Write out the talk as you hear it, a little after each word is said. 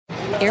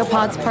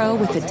AirPods Pro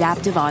with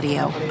adaptive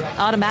audio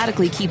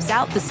automatically keeps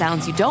out the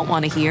sounds you don't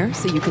want to hear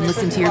so you can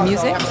listen to your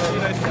music,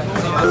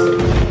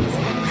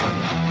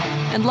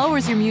 and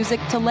lowers your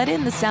music to let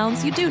in the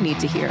sounds you do need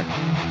to hear.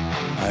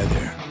 Hi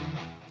there.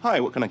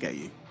 Hi, what can I get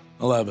you?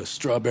 I'll have a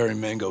strawberry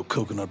mango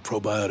coconut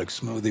probiotic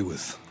smoothie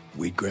with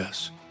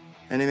wheatgrass.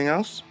 Anything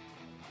else?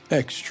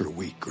 Extra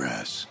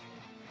wheatgrass.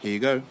 Here you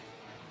go.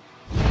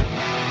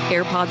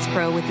 AirPods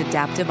Pro with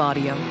adaptive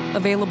audio.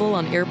 Available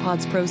on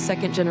AirPods Pro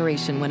 2nd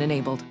generation when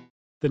enabled.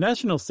 The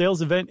national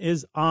sales event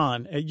is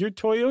on at your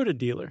Toyota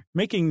dealer,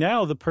 making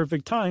now the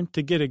perfect time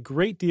to get a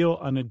great deal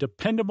on a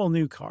dependable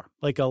new car,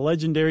 like a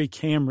legendary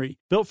Camry,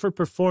 built for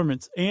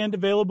performance and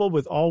available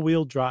with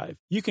all-wheel drive.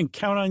 You can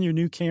count on your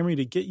new Camry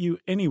to get you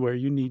anywhere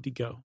you need to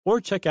go. Or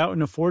check out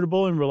an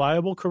affordable and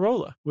reliable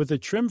Corolla with a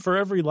trim for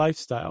every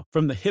lifestyle.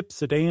 From the hip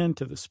sedan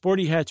to the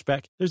sporty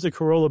hatchback, there's a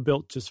Corolla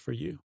built just for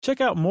you. Check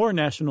out more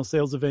national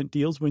sales event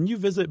deals when you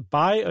visit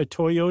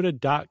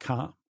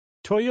buyatoyota.com.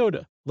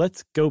 Toyota,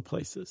 let's go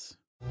places.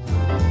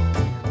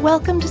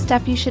 Welcome to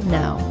Stuff You Should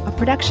Know, a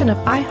production of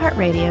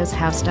iHeartRadio's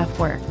How Stuff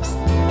Works.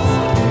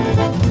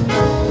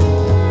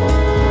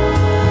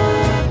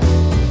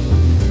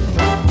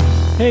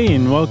 Hey,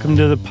 and welcome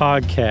to the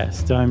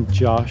podcast. I'm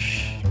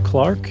Josh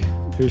Clark.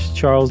 There's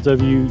Charles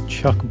W.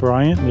 Chuck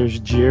Bryant. There's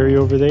Jerry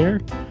over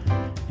there.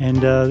 And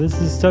this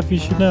is Stuff You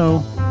Should Know,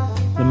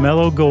 the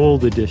Mellow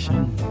Gold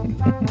edition.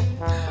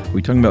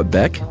 We talking about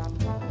Beck?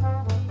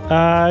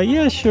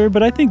 Yeah, sure.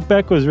 But I think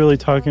Beck was really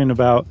talking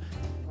about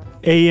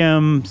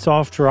AM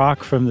soft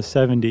rock from the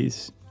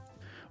 70s,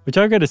 which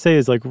I got to say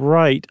is like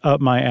right up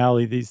my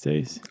alley these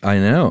days. I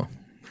know.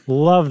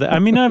 Love that. I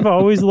mean, I've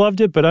always loved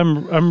it, but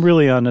I'm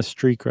really on a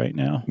streak right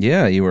now.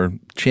 Yeah, you were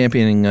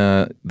championing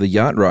the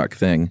yacht rock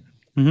thing.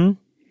 Mm-hmm.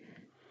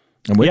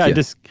 I'm with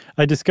you.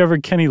 I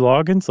discovered Kenny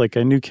Loggins. Like,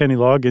 I knew Kenny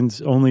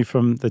Loggins only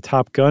from the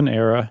Top Gun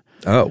era.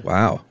 Oh,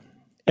 wow.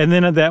 And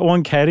then that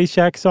one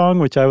Caddyshack song,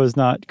 which I was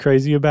not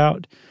crazy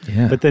about.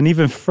 Yeah. But then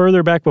even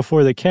further back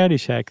before the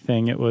Caddyshack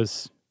thing, it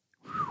was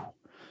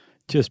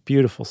just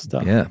beautiful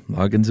stuff. Yeah,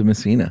 Loggins and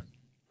Messina.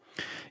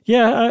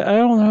 Yeah, I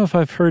don't know if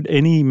I've heard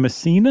any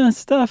Messina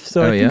stuff,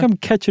 so I think I'm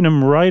catching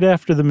them right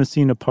after the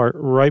Messina part,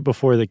 right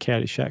before the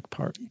Caddyshack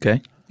part.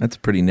 Okay, that's a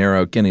pretty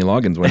narrow Kenny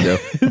Loggins window.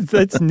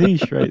 That's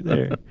niche right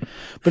there.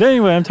 But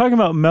anyway, I'm talking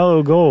about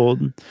Mellow Gold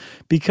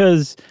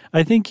because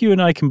I think you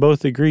and I can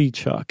both agree,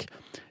 Chuck,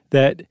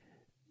 that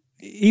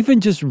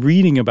even just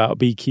reading about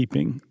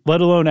beekeeping,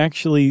 let alone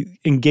actually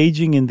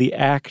engaging in the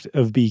act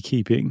of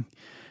beekeeping,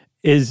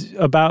 is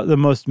about the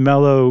most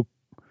mellow,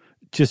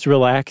 just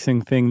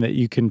relaxing thing that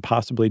you can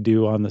possibly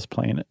do on this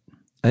planet.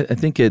 I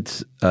think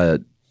it's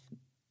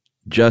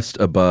just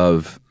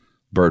above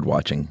bird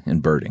watching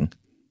and birding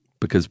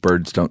because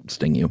birds don't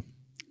sting you.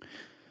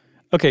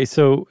 Okay,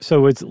 so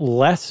it's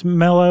less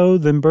mellow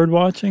than bird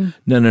watching?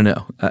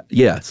 No.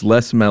 Yeah, it's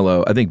less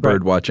mellow. I think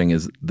bird watching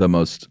is the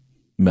most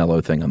mellow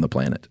thing on the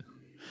planet.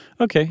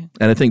 Okay.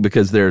 And I think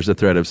because there's a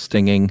threat of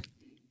stinging,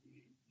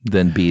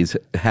 then bees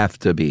have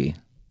to be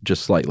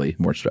just slightly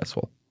more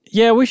stressful.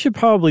 Yeah, we should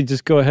probably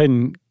just go ahead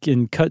and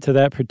cut to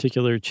that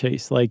particular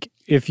chase. Like,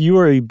 if you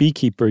are a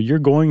beekeeper, you're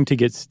going to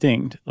get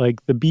stinged.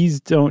 Like, the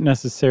bees don't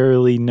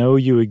necessarily know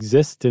you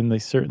exist, and they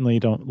certainly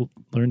don't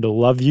learn to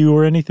love you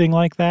or anything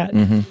like that.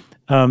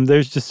 Mm-hmm.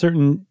 There's just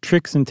certain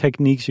tricks and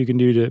techniques you can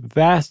do to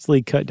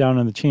vastly cut down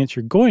on the chance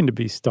you're going to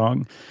be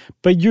stung.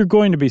 But you're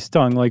going to be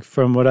stung, like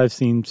from what I've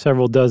seen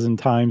several dozen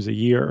times a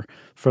year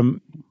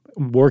from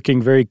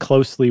working very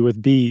closely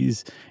with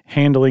bees,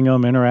 handling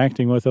them,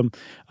 interacting with them.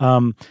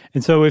 And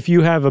so if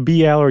you have a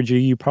bee allergy,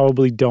 you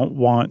probably don't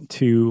want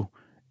to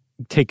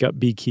take up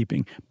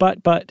beekeeping.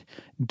 But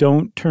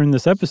don't turn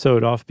this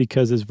episode off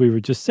because, as we were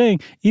just saying,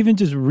 even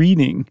just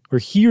reading or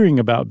hearing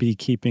about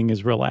beekeeping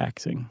is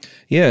relaxing.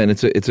 Yeah, and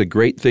it's a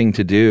great thing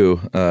to do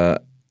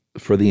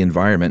for the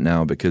environment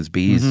now because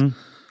bees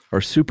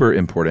are super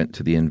important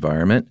to the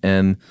environment,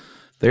 and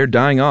they're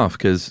dying off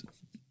because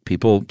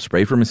people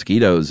spray for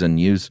mosquitoes and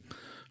use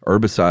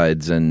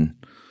herbicides and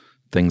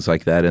things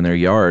like that in their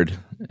yard,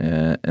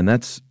 and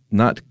that's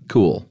not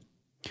cool.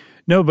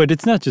 No, but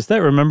it's not just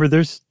that. Remember,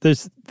 there's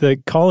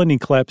the colony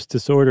collapse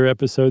disorder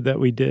episode that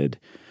we did.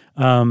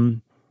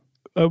 No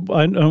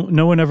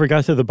one ever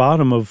got to the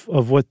bottom of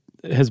what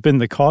has been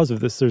the cause of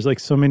this. There's like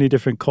so many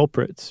different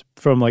culprits,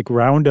 from like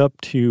Roundup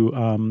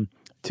to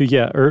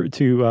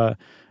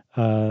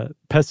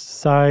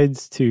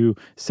pesticides to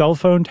cell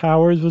phone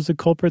towers was a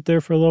culprit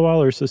there for a little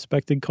while, or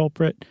suspected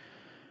culprit.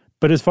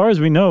 But as far as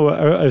we know,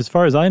 as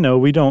far as I know,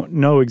 we don't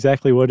know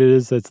exactly what it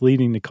is that's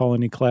leading to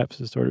colony collapse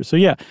disorder. So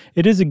yeah,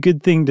 it is a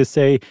good thing to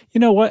say,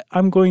 you know what,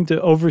 I'm going to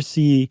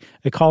oversee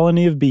a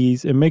colony of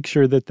bees and make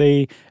sure that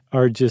they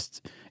are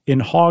just in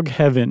hog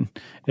heaven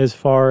as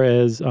far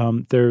as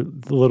their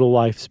little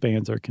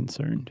lifespans are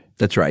concerned.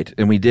 That's right.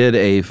 And we did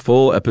a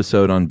full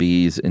episode on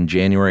bees in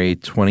January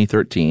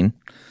 2013.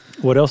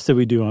 What else did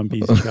we do on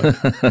bees, Chuck?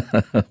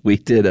 We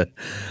did a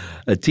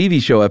TV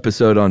show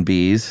episode on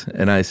bees,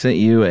 and I sent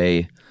you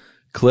a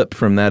clip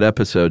from that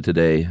episode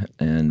today,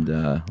 and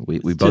we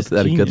both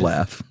had a good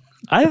laugh.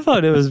 I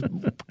thought it was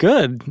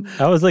good.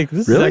 I was like,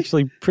 this is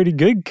actually pretty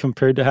good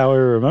compared to how I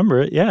remember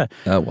it. Yeah.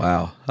 Oh,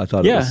 wow. I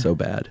thought it was so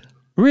bad.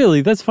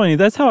 Really? That's funny.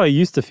 That's how I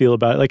used to feel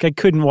about it. Like, I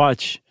couldn't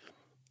watch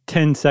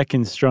 10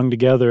 seconds strung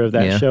together of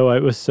that show.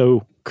 It was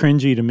so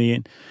cringy to me.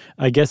 And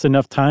I guess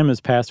enough time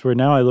has passed where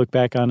now I look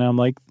back on it, I'm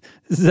like,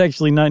 this is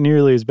actually not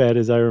nearly as bad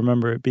as I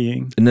remember it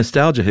being.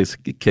 Nostalgia has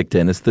kicked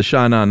in. It's the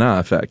Sha-Na-Na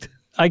effect.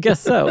 I guess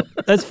so.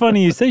 That's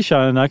funny you say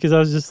Sha-Na-Na because I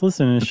was just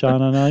listening to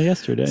Sha-Na-Na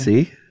yesterday.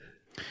 See?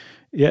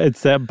 Yeah,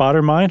 it's that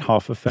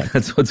Baader-Meinhof effect.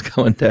 That's what's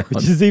going down.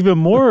 Which is even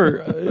more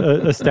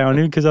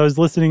astounding because I was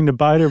listening to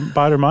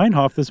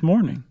Baader-Meinhof this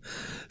morning.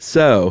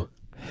 So,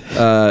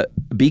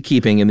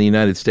 beekeeping in the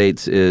United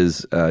States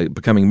is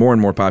becoming more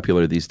and more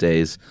popular these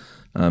days.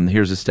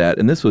 Here's a stat,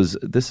 and this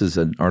is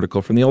an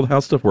article from the old How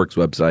Stuff Works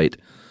website.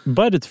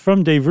 But it's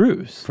from Dave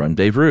Roos. From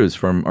Dave Roos,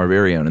 from our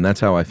very own, and that's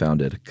how I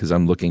found it, because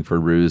I'm looking for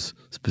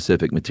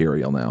Roos-specific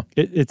material now.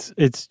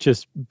 It's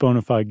just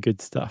bona fide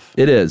good stuff.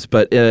 It is,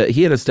 but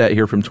he had a stat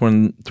here from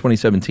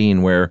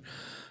 2017 where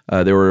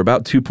there were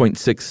about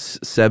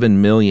 2.67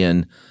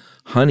 million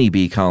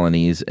honeybee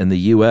colonies in the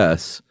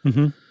U.S.,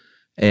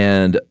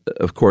 and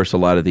of course, a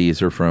lot of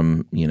these are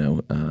from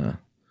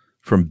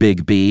from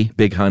Big Bee,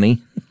 Big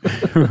Honey.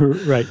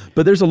 Right.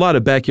 But there's a lot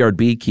of backyard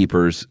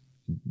beekeepers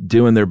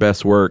doing their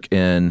best work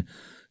and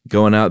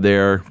going out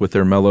there with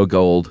their mellow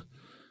gold,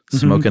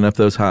 smoking up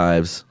those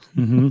hives,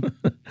 and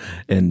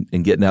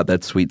getting out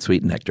that sweet,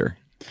 sweet nectar.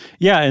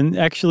 Yeah, and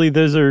actually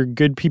those are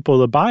good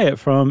people to buy it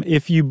from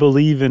if you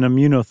believe in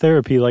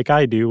immunotherapy like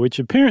I do, which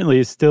apparently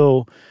is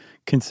still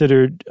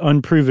considered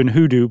unproven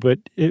hoodoo, but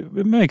it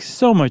makes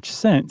so much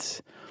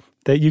sense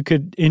that you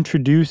could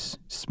introduce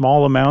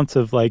small amounts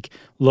of like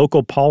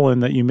local pollen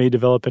that you may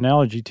develop an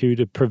allergy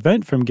to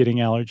prevent from getting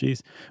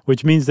allergies,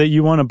 which means that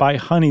you want to buy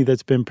honey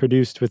that's been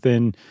produced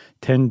within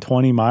 10,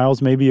 20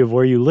 miles maybe of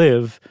where you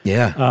live.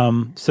 Yeah.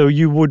 So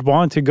you would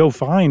want to go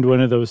find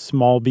one of those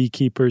small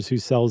beekeepers who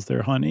sells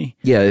their honey.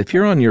 Yeah, if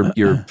you're on your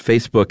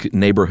Facebook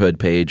neighborhood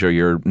page or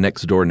your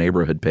next door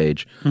neighborhood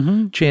page,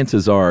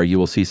 chances are you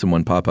will see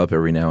someone pop up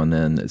every now and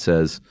then that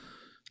says,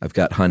 I've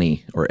got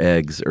honey or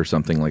eggs or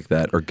something like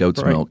that, or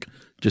goat's milk.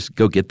 Just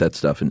go get that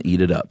stuff and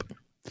eat it up.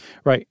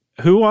 Right.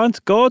 Who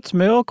wants goat's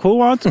milk? Who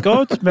wants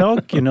goat's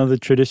milk? You know, the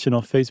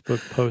traditional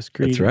Facebook post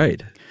greeting.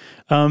 That's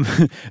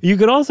right. You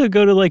could also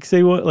go to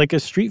like a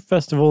street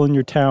festival in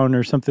your town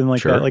or something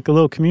like that, like a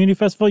little community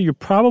festival. You're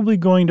probably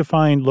going to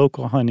find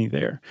local honey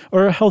there,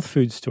 or a health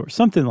food store,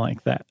 something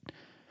like that.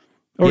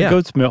 Or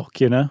goat's milk,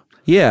 you know?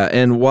 Yeah,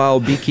 and while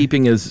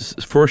beekeeping is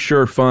for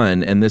sure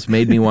fun, and this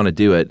made me want to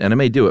do it, and I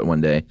may do it one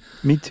day.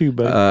 Me too,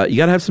 but you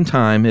got to have some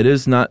time. It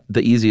is not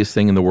the easiest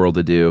thing in the world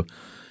to do.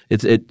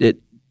 It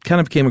kind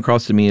of came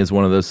across to me as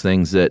one of those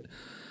things that,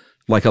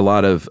 like a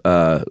lot of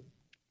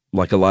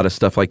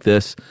stuff like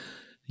this,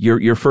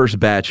 your first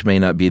batch may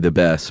not be the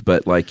best,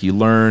 but like you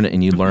learn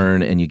and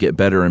you get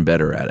better and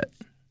better at it.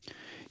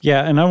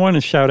 Yeah, and I want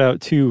to shout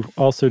out, too,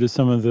 also to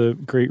some of the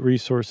great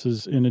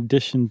resources in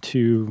addition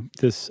to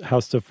this How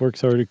Stuff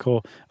Works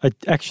article. I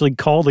actually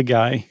called a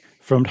guy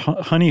from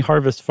Honey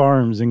Harvest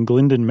Farms in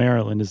Glendon,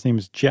 Maryland. His name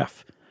is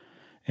Jeff.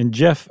 And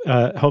Jeff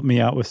helped me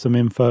out with some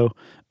info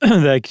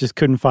that I just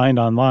couldn't find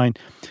online.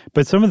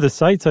 But some of the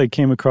sites I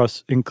came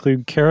across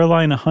include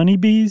Carolina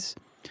Honeybees,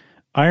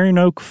 Iron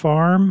Oak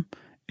Farm,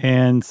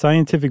 and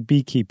Scientific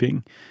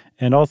Beekeeping.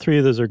 And all three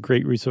of those are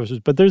great resources.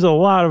 But there's a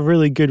lot of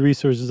really good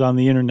resources on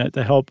the internet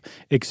to help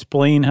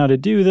explain how to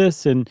do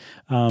this and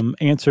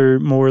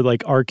answer more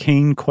like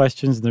arcane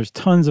questions. And there's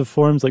tons of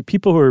forums. Like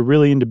people who are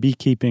really into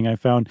beekeeping, I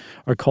found,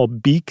 are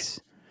called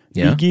Beaks,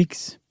 Bee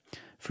Geeks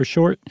for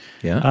short.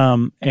 Yeah.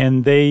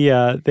 And they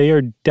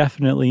are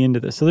definitely into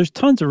this. So there's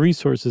tons of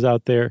resources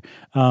out there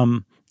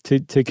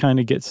to kind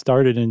of get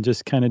started and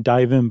just kind of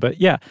dive in.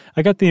 But yeah,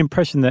 I got the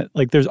impression that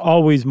like there's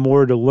always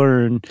more to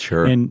learn.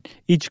 Sure. And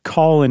each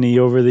colony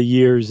over the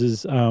years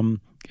is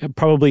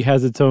probably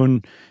has its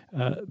own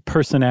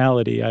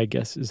personality, I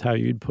guess is how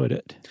you'd put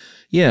it.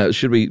 Yeah.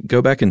 Should we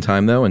go back in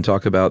time, though, and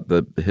talk about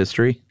the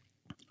history?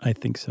 I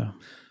think so.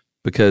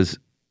 Because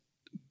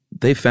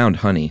they found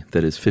honey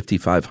that is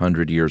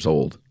 5,500 years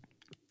old.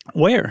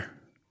 Where?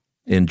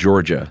 In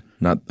Georgia,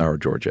 not our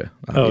Georgia.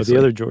 Obviously. Oh, the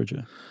other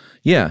Georgia.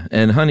 Yeah,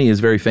 and honey is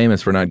very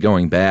famous for not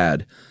going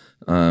bad.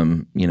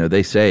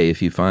 They say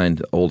if you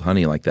find old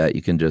honey like that,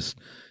 you can just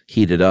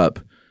heat it up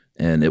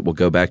and it will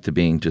go back to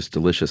being just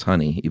delicious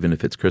honey, even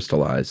if it's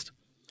crystallized.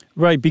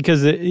 Right,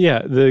 because,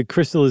 the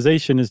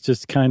crystallization is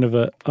just kind of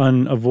an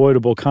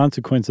unavoidable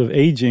consequence of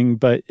aging,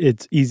 but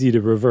it's easy to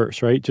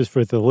reverse, right? Just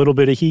with a little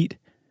bit of heat.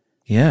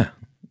 Yeah,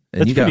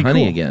 and you got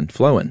honey again,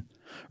 flowing.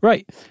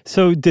 Right.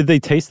 So did they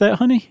taste that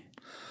honey?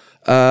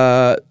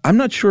 I'm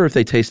not sure if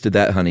they tasted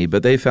that honey,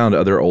 but they found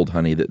other old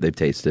honey that they've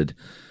tasted,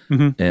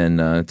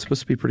 and it's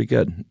supposed to be pretty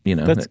good. You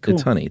know, That's cool.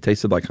 It's honey. It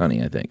tasted like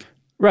honey, I think.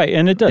 Right,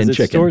 and it does. And it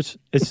chicken.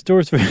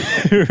 stores for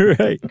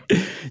right.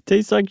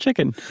 Tastes like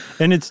chicken,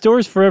 and it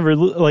stores forever.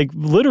 Like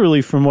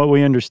literally, from what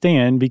we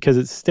understand, because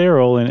it's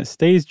sterile and it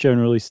stays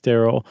generally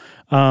sterile.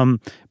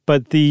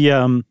 But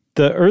the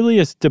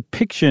earliest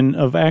depiction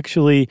of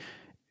actually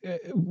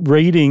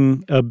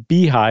rating a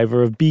beehive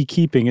or of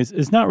beekeeping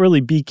is not really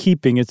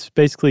beekeeping. It's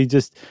basically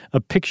just a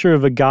picture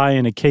of a guy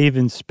in a cave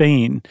in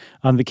Spain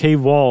on the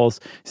cave walls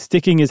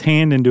sticking his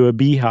hand into a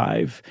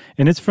beehive.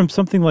 And it's from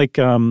something like,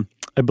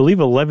 I believe,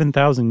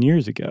 11,000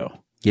 years ago.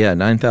 Yeah,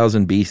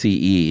 9,000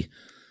 BCE.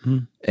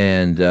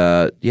 And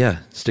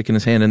sticking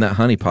his hand in that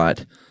honey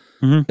pot.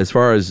 As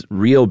far as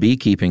real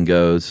beekeeping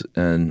goes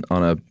and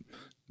on a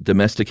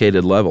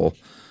domesticated level,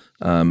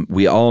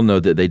 we all know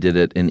that they did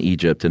it in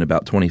Egypt in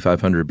about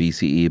 2,500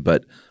 BCE,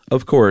 but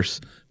of course,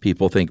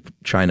 people think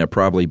China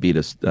probably beat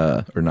us,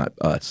 or not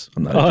us.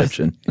 I'm not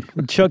Egyptian.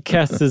 Chuck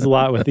casts his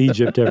lot with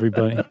Egypt,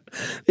 everybody.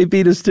 They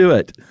beat us to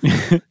it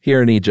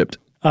here in Egypt.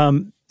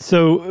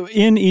 So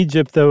in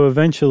Egypt, though,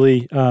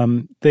 eventually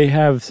they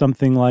have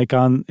something like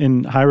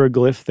in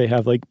hieroglyph, they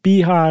have like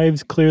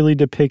beehives clearly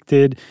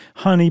depicted,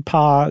 honey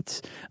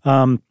pots,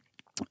 and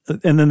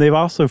then they've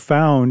also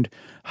found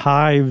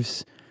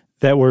hives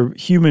that were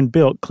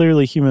human-built,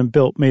 clearly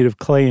human-built, made of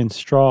clay and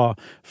straw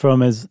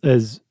from as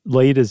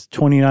late as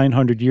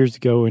 2,900 years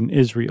ago in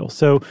Israel.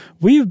 So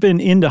we've been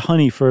into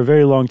honey for a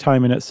very long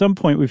time, and at some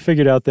point we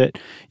figured out that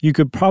you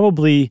could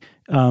probably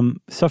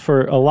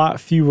suffer a lot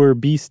fewer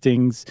bee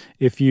stings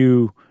if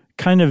you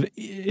kind of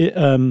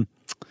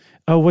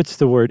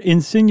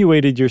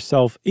insinuated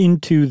yourself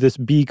into this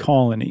bee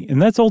colony.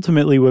 And that's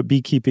ultimately what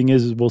beekeeping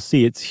is, as we'll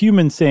see. It's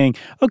humans saying,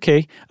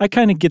 okay, I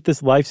kind of get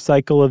this life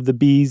cycle of the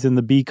bees and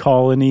the bee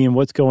colony and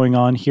what's going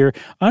on here.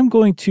 I'm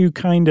going to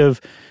kind of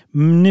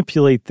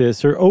manipulate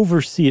this or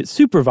oversee it,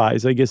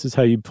 supervise, I guess is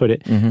how you put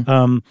it,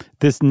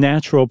 this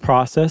natural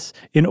process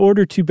in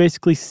order to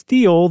basically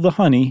steal the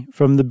honey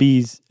from the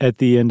bees at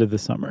the end of the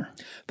summer.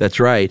 That's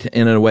right,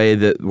 in a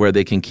way where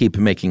they can keep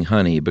making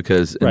honey,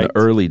 because in the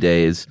early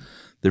days,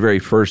 the very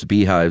first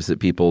beehives that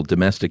people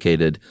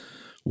domesticated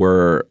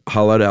were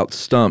hollowed out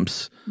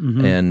stumps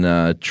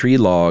and tree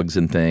logs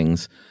and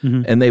things,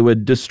 and they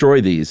would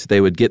destroy these.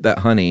 They would get that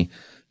honey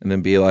and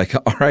then be like,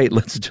 all right,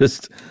 let's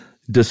just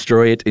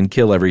destroy it and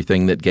kill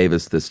everything that gave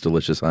us this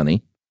delicious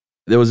honey.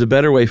 There was a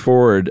better way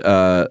forward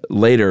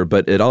later,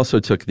 but it also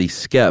took the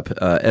skep,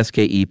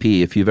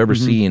 S-K-E-P. If you've ever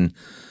seen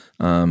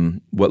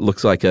what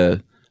looks like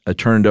a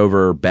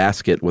turned-over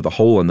basket with a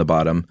hole in the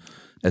bottom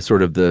as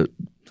sort of the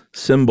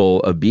symbol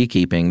of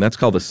beekeeping, that's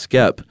called a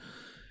skep.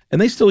 And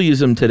they still use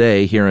them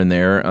today here and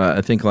there.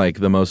 I think like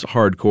the most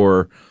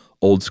hardcore,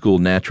 old-school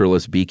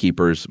naturalist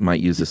beekeepers might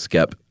use a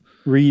skep.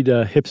 Read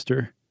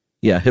hipster.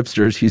 Yeah,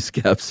 hipsters use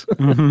skeps.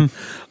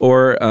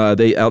 Or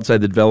they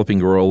outside the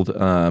developing world,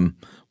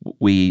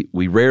 we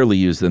rarely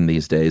use them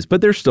these days,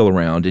 but they're still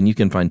around, and you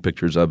can find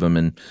pictures of them.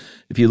 And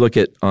if you look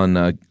at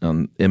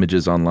on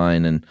images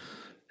online, and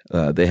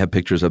they have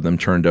pictures of them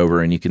turned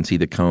over, and you can see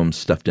the combs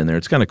stuffed in there.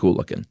 It's kind of cool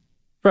looking.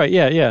 Right,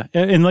 yeah.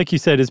 And like you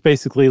said, it's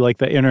basically like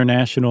the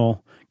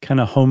international kind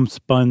of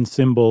homespun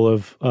symbol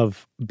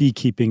of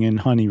beekeeping and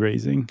honey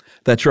raising.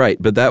 That's right,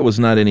 but that was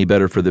not any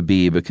better for the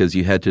bee because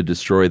you had to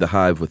destroy the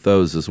hive with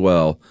those as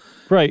well.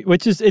 Right,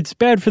 it's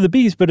bad for the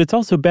bees, but it's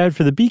also bad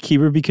for the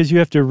beekeeper because you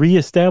have to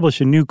reestablish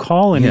a new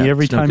colony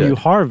every time you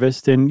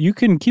harvest, and you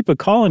can keep a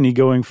colony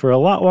going for a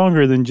lot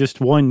longer than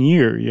just 1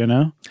 year, you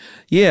know?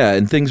 Yeah,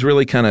 and things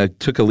really kind of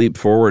took a leap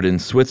forward in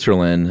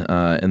Switzerland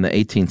in the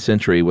 18th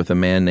century with a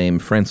man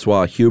named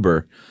Francois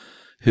Huber,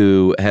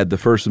 who had the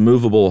first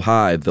movable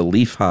hive, the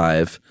leaf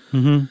hive,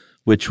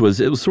 which was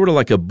sort of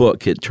like a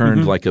book. It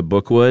turned like a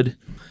book would.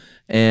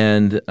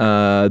 And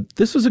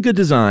this was a good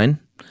design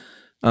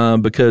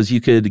because you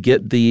could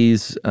get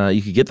these,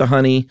 you could get the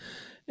honey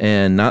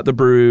and not the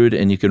brood,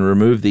 and you can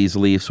remove these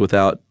leaves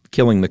without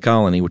killing the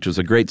colony, which was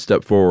a great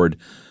step forward.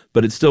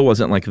 But it still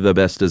wasn't like the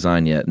best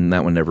design yet, and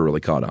that one never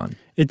really caught on.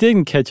 It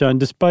didn't catch on,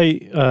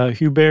 despite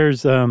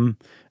Huber's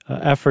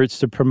efforts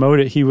to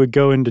promote it. He would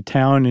go into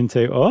town and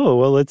say, oh,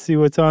 well, let's see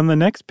what's on the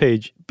next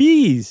page.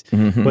 Bees.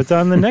 What's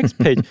on the next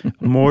page?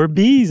 More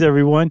bees,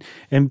 everyone.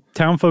 And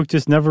town folk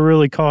just never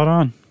really caught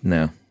on.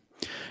 No.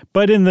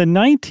 But in the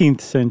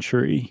 19th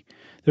century,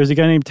 there's a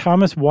guy named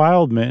Thomas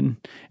Wildman,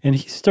 and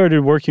he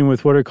started working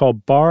with what are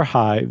called bar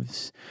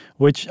hives,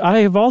 which I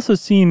have also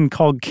seen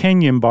called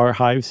Kenyan bar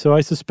hives. So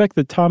I suspect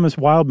that Thomas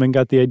Wildman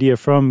got the idea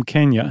from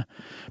Kenya.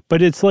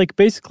 But it's like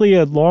basically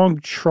a long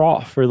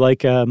trough, or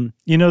like,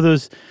 you know,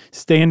 those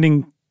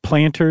standing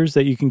planters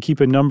that you can keep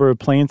a number of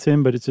plants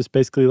in, but it's just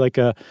basically like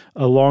a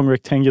long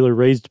rectangular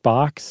raised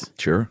box.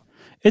 Sure.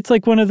 It's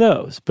like one of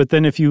those. But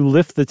then if you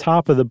lift the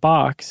top of the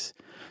box,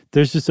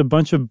 there's just a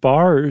bunch of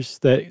bars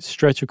that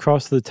stretch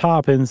across the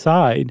top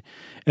inside,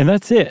 and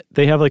that's it.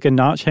 They have like a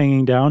notch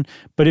hanging down,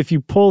 but if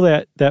you pull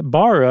that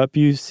bar up,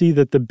 you see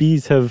that the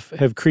bees have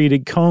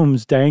created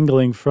combs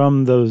dangling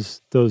from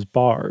those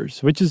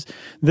bars, which is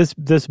this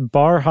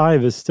bar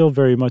hive is still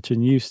very much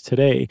in use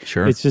today.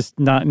 Sure. It's just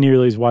not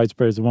nearly as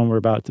widespread as the one we're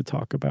about to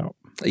talk about.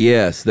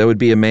 Yes, that would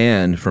be a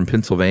man from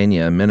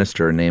Pennsylvania, a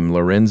minister named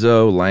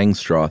Lorenzo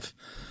Langstroth,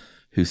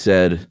 who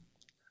said,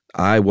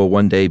 I will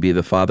one day be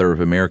the father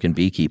of American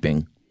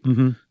beekeeping.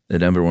 And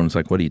everyone was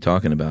like, what are you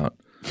talking about?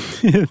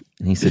 And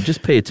he said,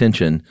 just pay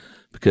attention,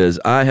 because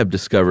I have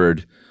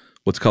discovered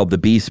what's called the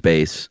bee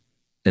space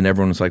And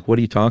everyone was like, what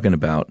are you talking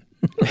about?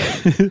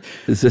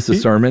 Is this a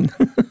sermon?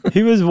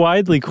 He was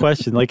widely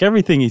questioned. Like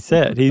everything he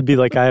said, he'd be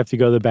like, I have to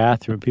go to the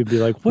bathroom. People would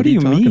be like, what do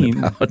you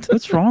mean?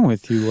 What's wrong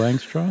with you,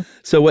 Langstroth?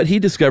 So what he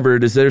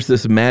discovered is there's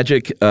this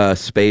magic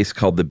space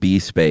called the bee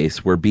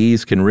space where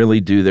bees can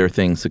really do their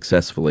thing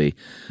successfully.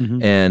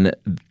 Mm-hmm. And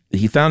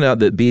he found out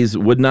that bees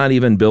would not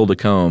even build a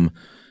comb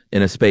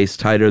in a space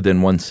tighter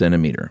than 1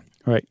 centimeter.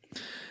 Right.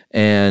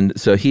 And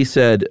so he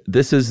said,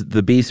 this is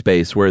the bee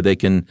space where they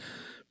can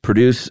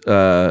produce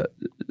the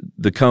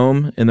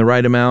comb in the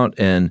right amount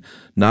and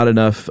not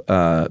enough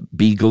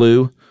bee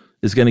glue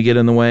is going to get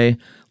in the way.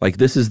 Like,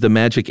 this is the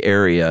magic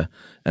area,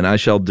 and I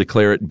shall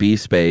declare it bee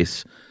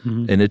space,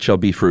 and it shall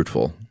be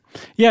fruitful.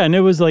 Yeah, and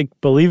it was like,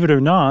 believe it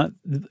or not,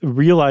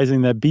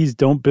 realizing that bees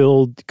don't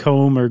build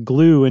comb or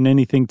glue in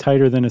anything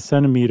tighter than 1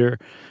 centimeter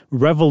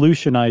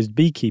revolutionized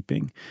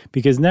beekeeping.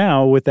 Because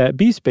now with that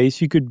bee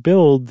space, you could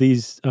build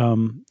these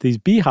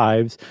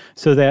beehives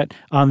so that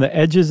on the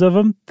edges of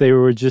them, they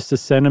were just 1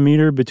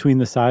 centimeter between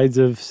the sides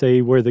of,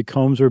 say, where the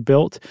combs were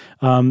built.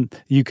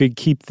 You could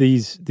keep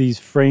these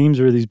frames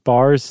or these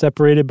bars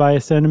separated by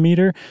 1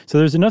 centimeter. So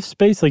there's enough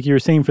space, like you were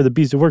saying, for the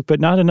bees to work,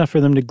 but not enough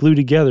for them to glue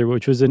together,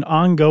 which was an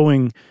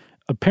ongoing,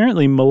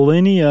 apparently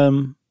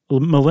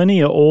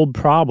millennia-old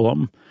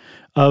problem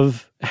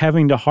of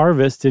having to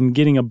harvest and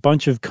getting a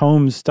bunch of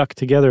combs stuck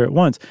together at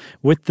once.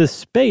 With the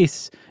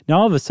space, now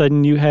all of a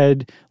sudden you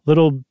had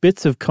little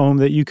bits of comb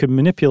that you could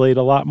manipulate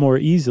a lot more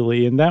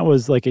easily, and that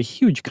was like a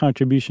huge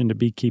contribution to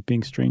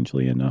beekeeping,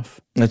 strangely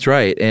enough. That's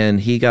right, and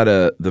he got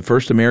the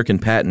first American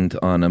patent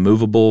on a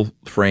movable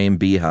frame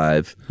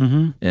beehive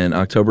in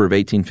October of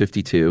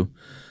 1852,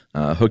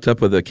 hooked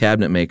up with a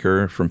cabinet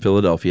maker from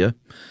Philadelphia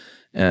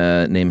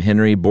named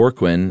Henry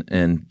Borquin,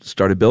 and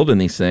started building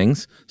these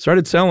things,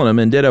 started selling them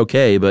and did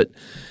okay, but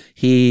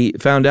he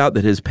found out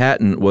that his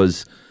patent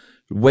was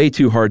way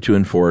too hard to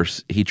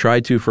enforce. He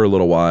tried to for a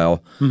little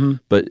while,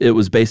 but it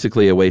was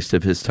basically a waste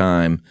of his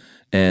time,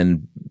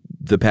 and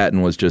the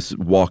patent was just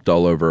walked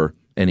all over,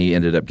 and he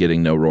ended up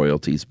getting no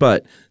royalties,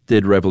 but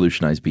did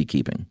revolutionize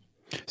beekeeping.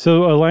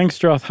 So a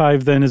Langstroth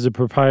hive then is a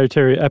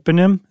proprietary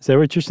eponym? Is that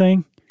what you're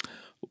saying?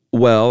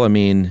 Well, I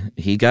mean,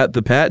 he got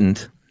the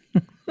patent.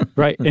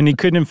 Right, and he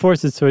couldn't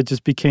enforce it, so it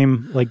just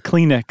became like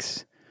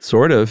Kleenex.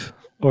 Sort of.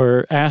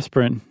 Or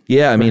aspirin.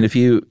 Yeah, I mean, if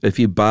you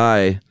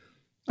buy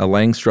a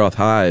Langstroth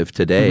hive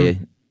today,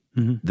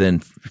 then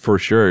for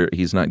sure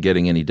he's not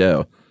getting any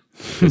dough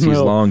because he's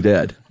long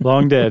dead.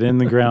 Long dead in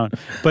the ground.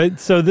 But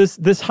so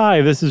this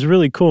hive, this is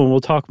really cool, and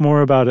we'll talk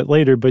more about it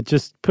later, but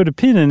just put a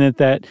pin in it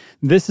that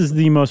this is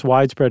the most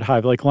widespread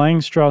hive. Like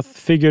Langstroth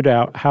figured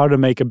out how to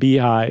make a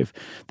beehive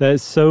that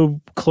is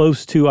so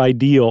close to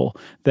ideal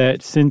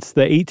that since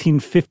the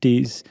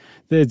 1850s,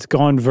 it's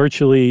gone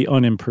virtually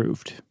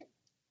unimproved.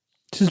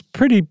 Which is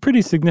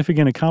pretty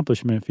significant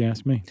accomplishment, if you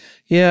ask me.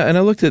 Yeah, and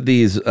I looked at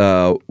these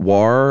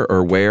Ware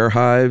or Ware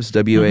hives,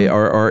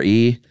 Warre,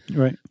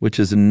 right, which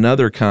is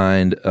another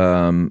kind,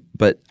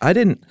 but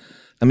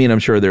I'm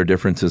sure there are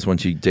differences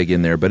once you dig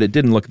in there, but it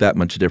didn't look that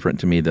much different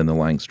to me than the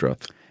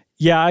Langstroth.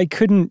 Yeah, I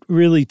couldn't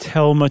really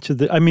tell much of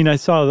the. I mean, I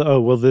saw the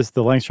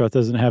Langstroth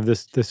doesn't have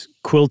this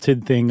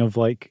quilted thing of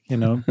like,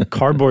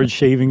 cardboard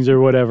shavings or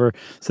whatever.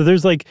 So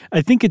there's I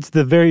think it's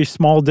the very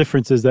small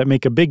differences that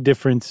make a big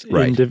difference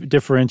in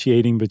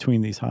differentiating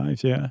between these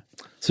hives. Yeah.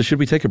 So should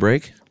we take a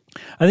break?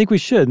 I think we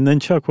should, and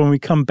then Chuck, when we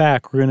come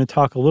back, we're going to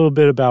talk a little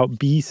bit about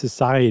bee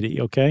society.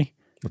 Okay.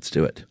 Let's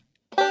do it.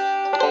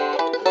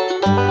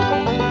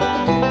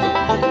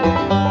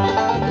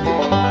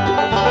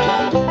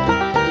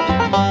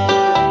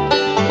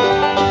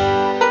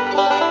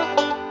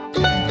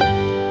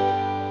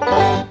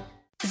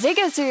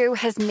 Zigazoo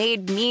has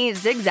made me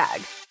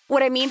zigzag.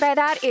 What I mean by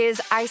that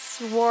is I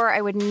swore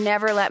I would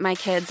never let my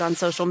kids on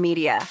social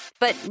media,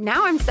 but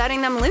now I'm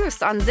setting them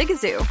loose on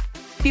Zigazoo.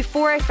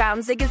 Before I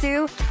found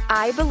Zigazoo,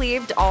 I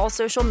believed all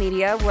social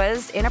media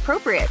was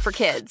inappropriate for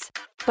kids.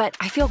 But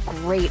I feel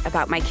great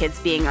about my kids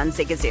being on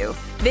Zigazoo.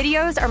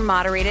 Videos are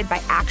moderated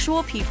by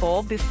actual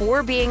people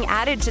before being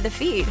added to the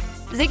feed.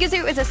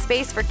 Zigazoo is a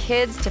space for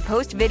kids to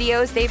post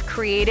videos they've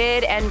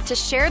created and to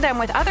share them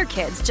with other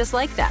kids just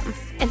like them.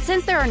 And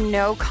since there are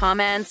no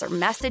comments or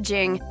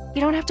messaging, you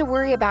don't have to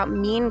worry about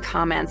mean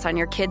comments on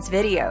your kids'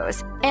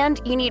 videos.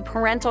 And you need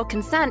parental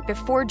consent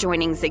before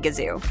joining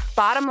Zigazoo.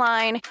 Bottom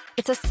line,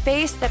 it's a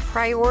space that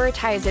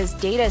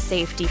prioritizes data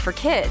safety for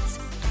kids.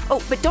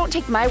 Oh, but don't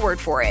take my word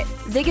for it.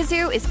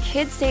 Zigazoo is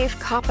KidSafe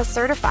COPPA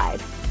certified.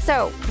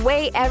 So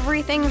weigh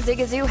everything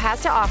Zigazoo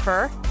has to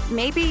offer.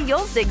 Maybe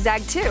you'll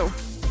zigzag too.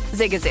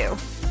 Zigazoo,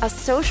 a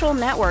social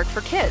network for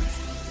kids.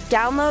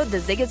 Download the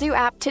Zigazoo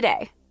app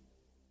today.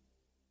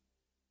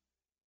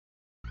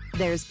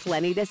 There's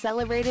plenty to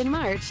celebrate in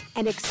March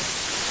and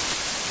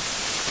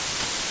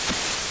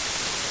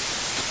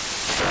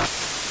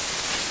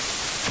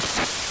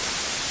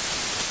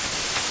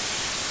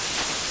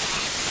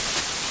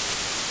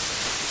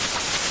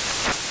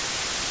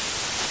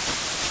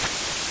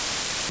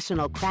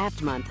National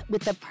Craft Month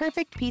with the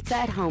perfect pizza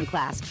at home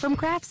class from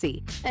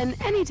Craftsy.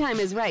 And anytime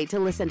is right to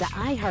listen to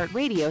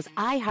iHeartRadio's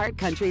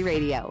iHeartCountry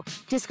Radio.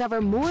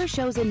 Discover more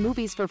shows and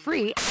movies for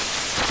free.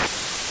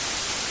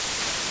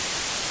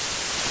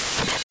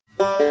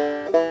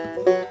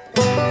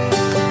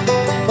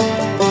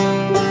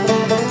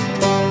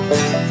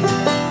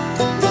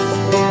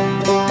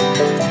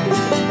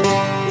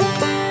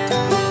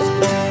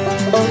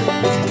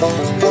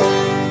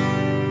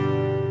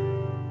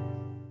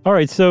 All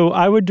right, so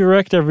I would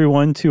direct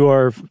everyone to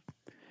our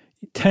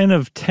 10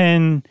 of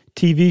 10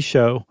 TV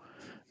show,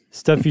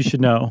 Stuff You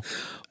Should Know.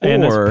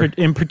 And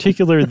in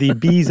particular, the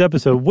Bees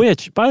episode,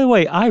 which, by the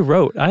way, I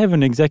wrote. I have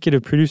an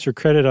executive producer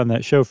credit on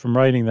that show from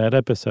writing that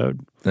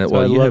episode.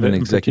 Well, you have an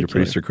executive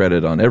producer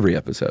credit on every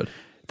episode.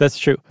 That's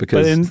true.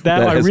 Because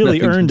that I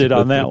really earned it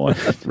on that one.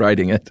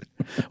 Writing it.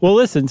 Well,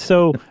 listen,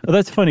 so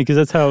that's funny because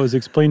that's how it was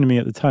explained to me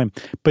at the time.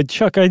 But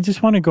Chuck, I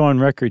just want to go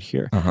on record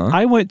here.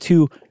 I went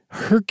to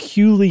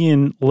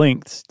Herculean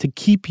lengths to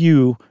keep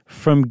you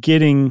from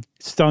getting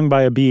stung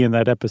by a bee in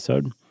that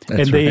episode.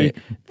 That's and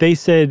they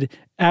said,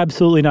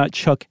 absolutely not.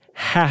 Chuck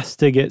has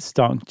to get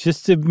stung.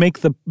 Just to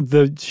make the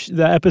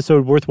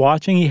episode worth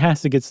watching, he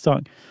has to get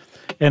stung.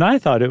 And I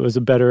thought it was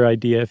a better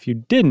idea if you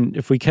didn't,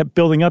 if we kept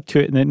building up to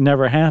it and it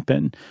never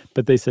happened.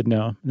 But they said,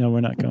 no,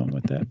 we're not going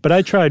with that. But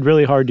I tried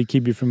really hard to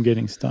keep you from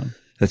getting stung.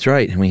 That's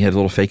right. And we had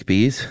little fake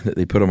bees that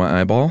they put on my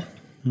eyeball.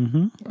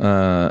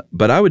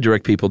 But I would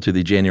direct people to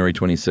the January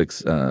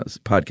 26th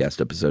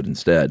podcast episode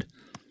instead.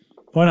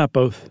 Why not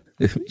both?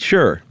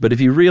 Sure. But if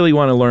you really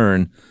want to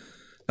learn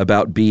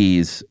about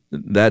bees,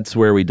 that's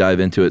where we dive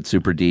into it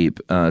super deep.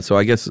 So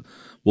I guess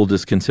we'll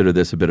just consider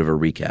this a bit of a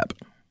recap.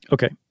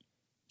 Okay.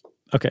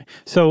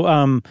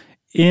 So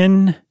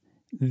in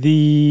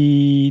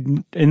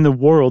the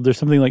world, there's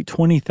something like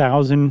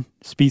 20,000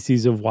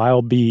 species of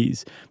wild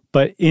bees.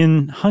 But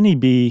in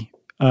honeybee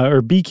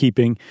or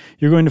beekeeping,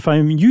 you're going to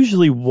find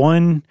usually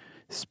one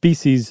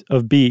species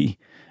of bee,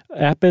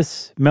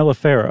 Apis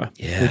mellifera,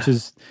 which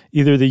is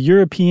either the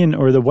European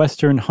or the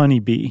Western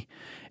honeybee.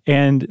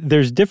 And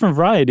there's different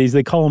varieties.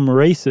 They call them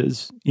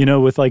races,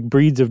 with like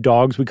breeds of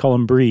dogs. We call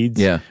them breeds.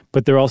 Yeah.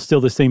 But they're all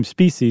still the same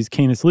species,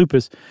 Canis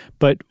lupus.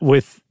 But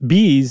with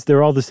bees,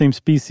 they're all the same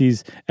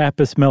species,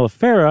 Apis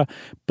mellifera,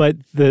 but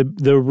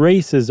the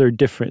races are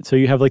different. So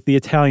you have like the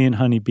Italian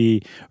honeybee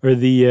or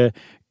the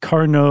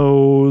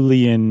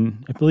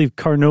Carnolian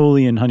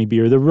honeybee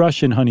or the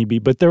Russian honeybee,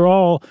 but they're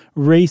all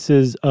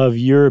races of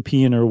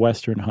European or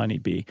Western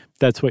honeybee.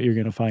 That's what you're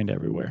going to find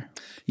everywhere.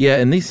 Yeah,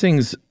 and these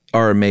things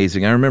are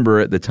amazing. I remember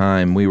at the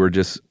time we were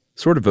just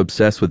sort of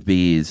obsessed with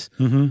bees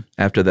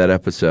after that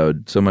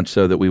episode, so much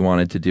so that we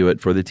wanted to do it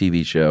for the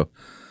TV show.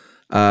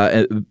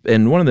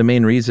 And one of the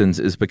main reasons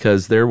is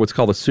because they're what's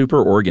called a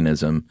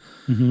superorganism,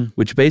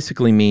 which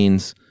basically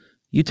means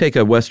you take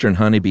a Western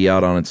honeybee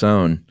out on its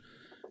own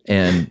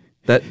and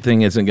that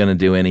thing isn't going to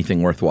do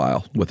anything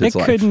worthwhile with its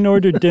life. It couldn't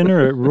order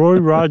dinner at Roy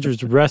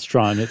Rogers'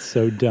 restaurant. It's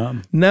so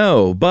dumb.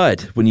 No,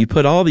 but when you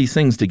put all these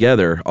things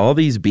together, all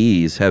these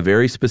bees have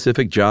very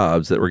specific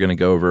jobs that we're going to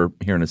go over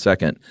here in a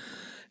second.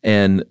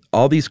 And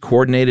all these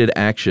coordinated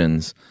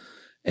actions,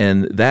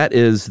 and that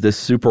is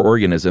this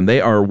superorganism. They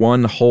are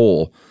one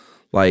whole,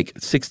 like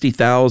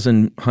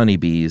 60,000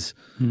 honeybees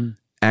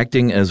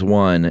acting as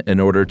one in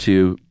order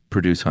to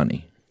produce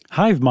honey.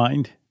 Hive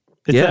mind.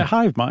 It's that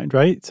hive mind,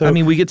 right? So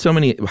we get so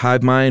many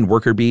hive mind,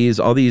 worker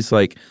bees, all these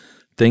like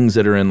things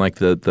that are in like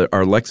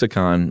our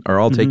lexicon are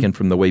all taken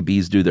from the way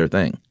bees do their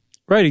thing.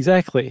 Right,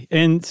 exactly.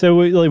 And so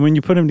when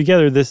you put them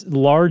together, this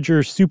larger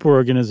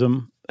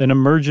superorganism, an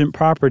emergent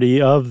property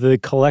of the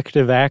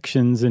collective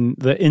actions and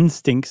the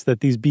instincts that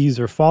these bees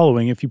are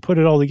following, if you put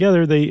it all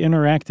together, they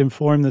interact and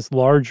form this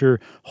larger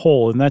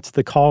whole, and that's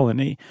the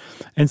colony.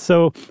 And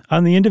so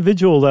on the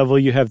individual level,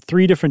 you have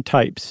three different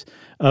types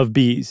of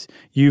bees.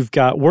 You've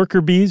got worker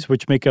bees,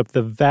 which make up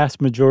the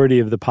vast majority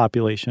of the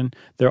population.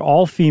 They're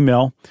all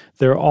female.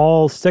 They're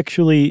all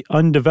sexually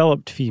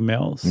undeveloped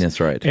females. That's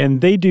right.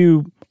 And they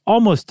do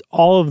almost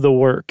all of the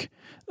work,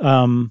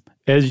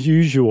 as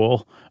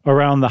usual,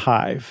 around the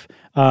hive.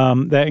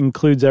 That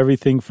includes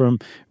everything from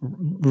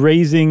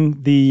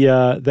raising the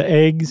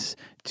eggs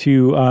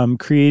to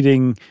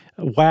creating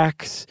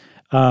wax.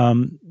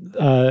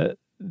 What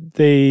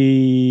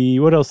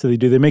else do they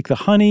do? They make the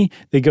honey.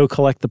 They go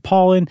collect the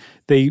pollen.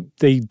 They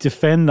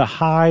defend the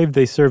hive.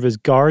 They serve as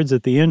guards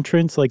at the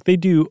entrance. Like they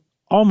do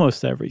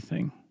almost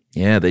everything.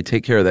 Yeah, they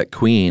take care of that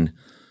queen,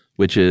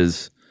 which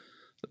is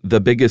the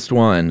biggest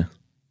one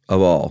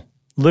of all.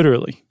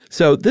 Literally.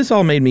 So this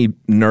all made me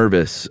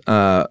nervous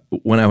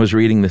when I was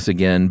reading this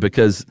again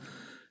because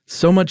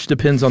so much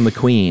depends on the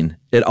queen.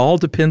 It all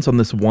depends on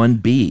this one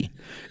bee.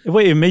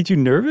 Wait, it made you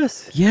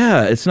nervous?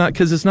 Yeah, it's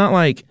not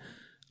like,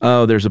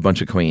 oh, there's a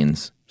bunch of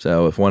queens.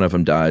 So if one of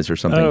them dies or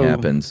something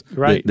happens,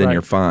 then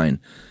you're fine.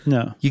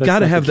 No. You got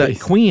to have that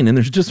queen, and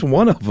there's just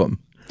one of them.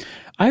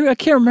 I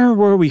can't remember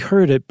where we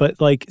heard it, but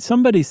like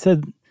somebody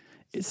said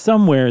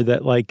somewhere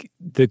that like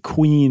the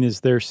queen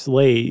is their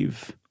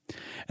slave.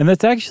 And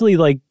that's actually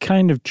like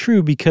kind of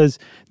true because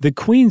the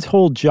queen's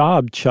whole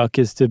job, Chuck,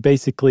 is to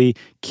basically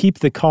keep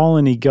the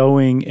colony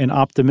going and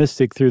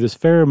optimistic through this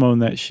pheromone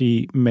that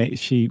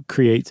she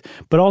creates,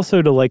 but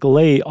also to like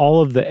lay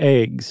all of the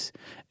eggs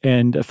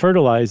and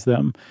fertilize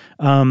them.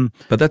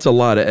 But that's a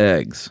lot of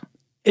eggs.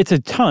 It's a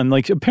ton.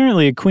 Like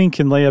apparently a queen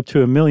can lay up to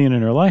 1 million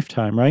in her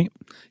lifetime, right?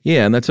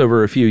 Yeah, and that's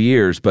over a few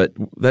years, but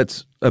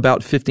that's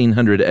about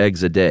 1,500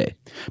 eggs a day.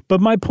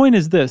 But my point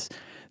is this.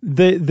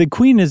 The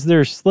queen is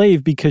their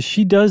slave because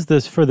she does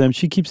this for them.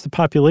 She keeps the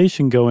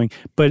population going,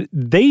 but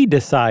they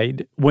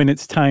decide when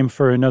it's time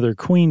for another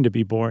queen to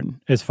be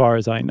born, as far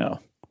as I know.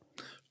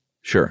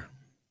 Sure.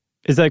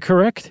 Is that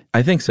correct?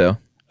 I think so.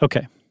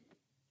 Okay.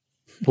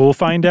 We'll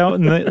find out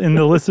in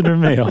the listener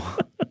mail.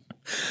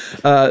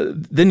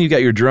 Then you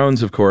got your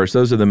drones, of course.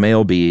 Those are the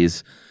male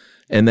bees.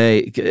 And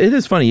it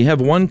is funny. You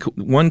have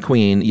one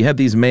queen. You have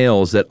these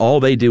males that all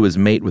they do is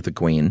mate with the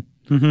queen.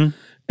 Mm-hmm.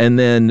 And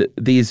then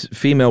these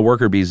female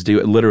worker bees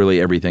do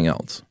literally everything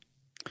else.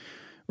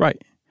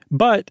 Right.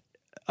 But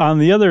on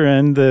the other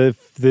end,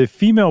 the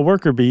female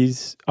worker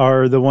bees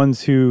are the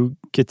ones who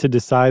get to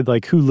decide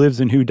like who lives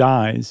and who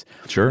dies.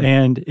 Sure.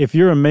 And if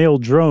you're a male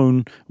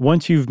drone,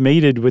 once you've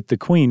mated with the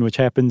queen, which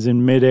happens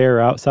in midair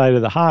outside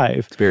of the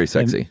hive. It's very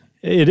sexy.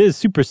 It is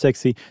super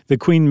sexy. The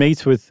queen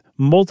mates with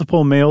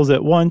multiple males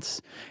at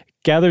once,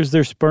 gathers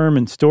their sperm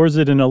and stores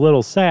it in a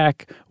little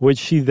sack, which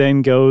she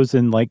then goes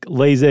and like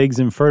lays eggs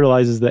and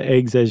fertilizes the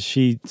eggs as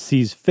she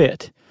sees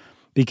fit.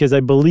 Because I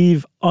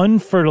believe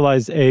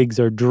unfertilized eggs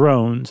are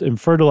drones and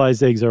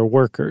fertilized eggs are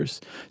workers.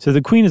 So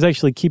the queen is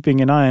actually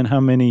keeping an eye on how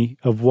many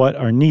of what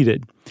are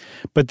needed.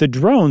 But the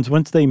drones,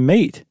 once they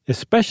mate,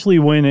 especially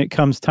when it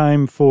comes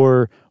time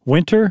for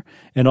winter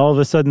and all of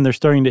a sudden they're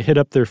starting to hit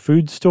up their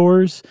food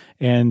stores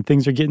and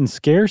things are getting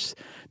scarce,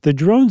 the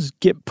drones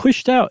get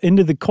pushed out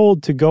into the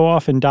cold to go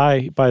off and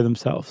die by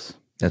themselves.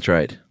 That's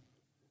right.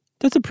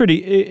 That's a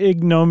pretty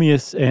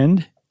ignominious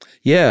end.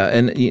 Yeah,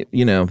 and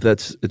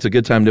it's a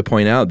good time to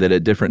point out that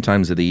at different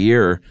times of the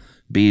year,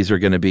 bees are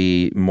going to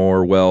be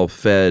more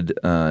well-fed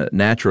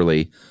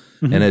naturally.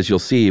 Mm-hmm. And as you'll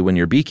see, when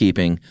you're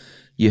beekeeping,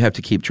 you have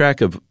to keep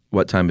track of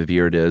what time of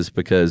year it is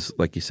because,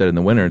 like you said, in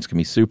the winter, it's going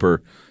to be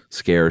super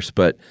scarce.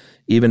 But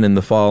even in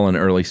the fall and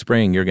early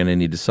spring, you're going to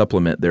need to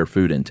supplement their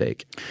food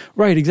intake.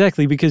 Right,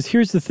 exactly, because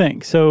here's the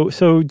thing.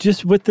 So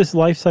just with this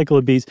life cycle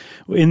of bees,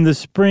 in the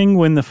spring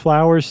when the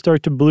flowers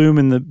start to bloom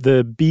and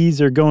the bees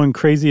are going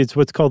crazy, it's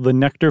what's called the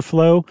nectar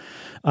flow.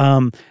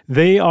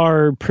 They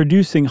are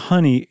producing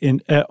honey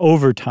at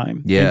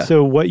overtime. Yeah. And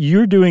so what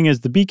you're doing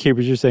as the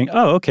beekeepers, you're saying,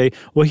 oh, okay,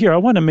 well, here, I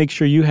want to make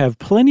sure you have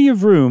plenty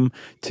of room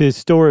to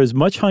store as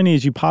much honey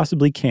as you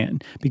possibly can,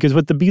 because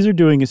what the bees are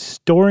doing is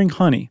storing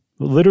honey,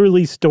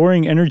 literally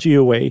storing energy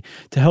away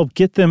to help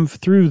get them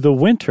through the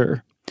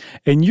winter.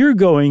 And you're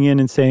going in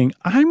and saying,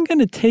 I'm going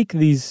to take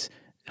these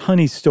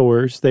honey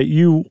stores that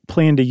you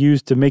plan to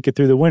use to make it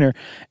through the winter,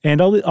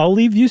 and I'll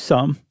leave you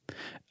some.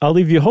 I'll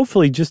leave you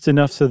hopefully just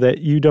enough so that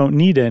you don't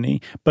need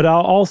any. But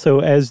I'll also,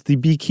 as the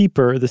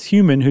beekeeper, this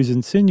human who's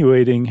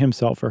insinuating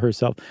himself or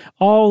herself,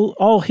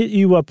 I'll hit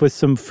you up with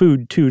some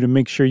food too to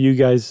make sure you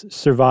guys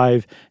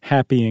survive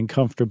happy and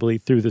comfortably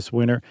through this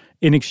winter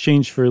in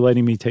exchange for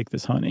letting me take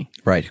this honey.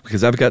 Right,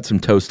 because I've got some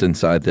toast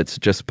inside that's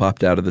just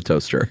popped out of the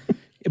toaster.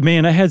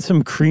 Man, I had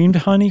some creamed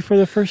honey for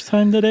the first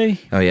time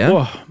today. Oh, yeah?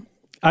 Whoa.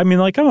 I mean,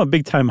 like, I'm a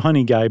big-time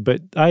honey guy, but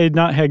I had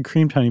not had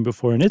creamed honey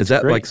before, and it's Is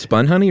that great. like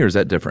spun honey, or is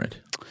that different?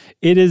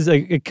 It is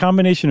a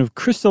combination of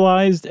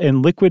crystallized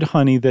and liquid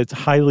honey that's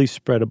highly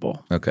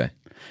spreadable. Okay.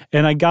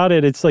 And I got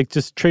it. It's like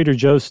just Trader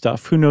Joe's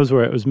stuff. Who knows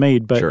where it was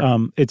made, but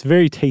Sure. It's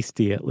very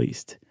tasty at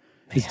least.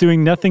 It's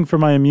doing nothing for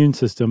my immune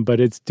system, but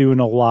it's doing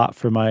a lot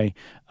for my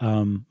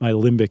my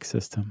limbic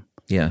system.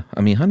 Yeah.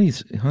 I mean,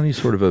 honey's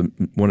sort of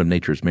one of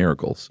nature's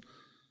miracles.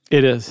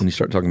 It is. When you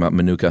start talking about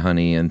Manuka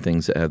honey and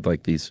things that have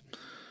like these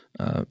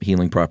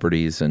healing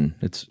properties, and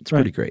it's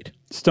pretty great.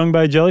 Stung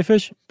by a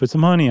jellyfish? Put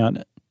some honey on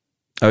it.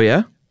 Oh,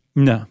 yeah?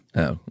 No.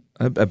 Oh,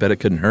 I bet it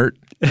couldn't hurt.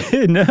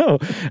 No.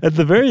 At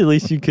the very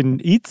least, you can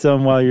eat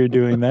some while you're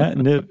doing that,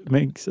 and it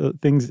makes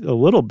things a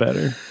little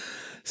better.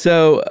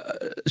 So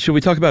should we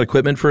talk about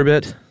equipment for a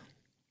bit?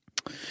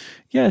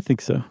 Yeah, I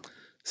think so.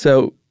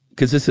 So,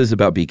 because this is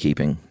about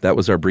beekeeping. That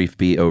was our brief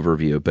bee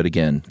overview. But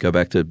again, go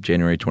back to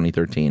January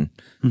 2013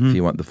 if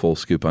you want the full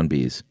scoop on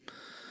bees.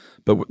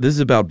 But this is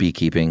about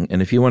beekeeping.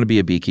 And if you want to be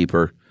a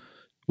beekeeper,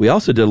 we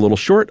also did a little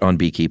short on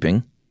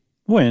beekeeping.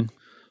 When?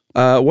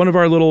 One of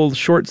our little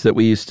shorts that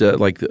we used to,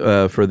 like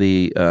for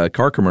the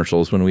car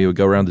commercials when we would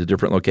go around to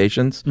different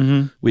locations,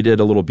 we did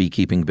a little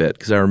beekeeping bit.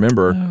 Because I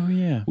remember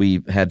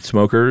we had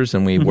smokers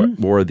and we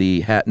wore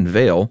the hat and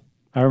veil.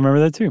 I remember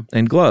that too.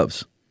 And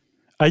gloves.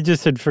 I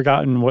just had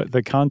forgotten what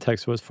the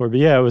context was for. But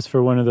yeah, it was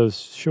for one of those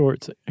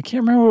shorts. I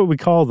can't remember what we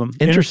call them.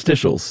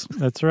 Interstitials.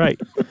 That's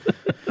right.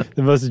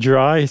 The most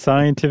dry,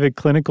 scientific,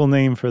 clinical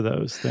name for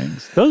those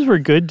things. Those were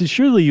good.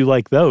 Surely you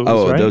like those,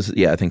 right? Those.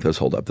 Yeah, I think those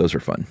hold up. Those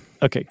are fun.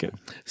 Okay, good.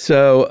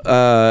 So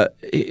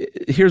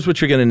here's what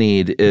you're going to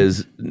need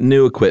is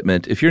new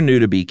equipment. If you're new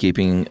to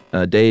beekeeping,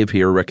 Dave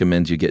here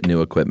recommends you get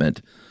new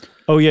equipment.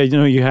 Oh, yeah,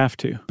 you have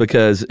to.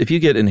 Because if you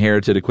get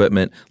inherited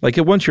equipment, like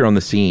once you're on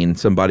the scene,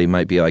 somebody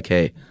might be like,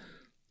 hey,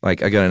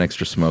 like I got an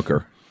extra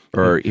smoker,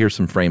 or here's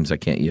some frames I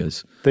can't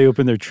use. They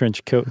open their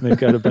trench coat and they've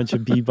got a bunch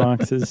of bee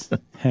boxes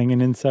hanging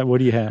inside. What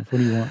do you have? What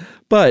do you want?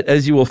 But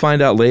as you will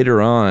find out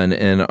later on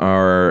in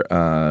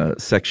our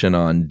section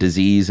on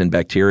disease and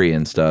bacteria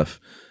and stuff,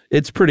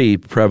 it's pretty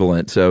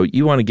prevalent. So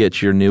you want to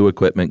get your new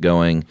equipment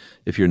going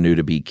if you're new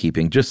to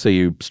beekeeping, just so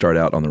you start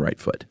out on the right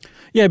foot.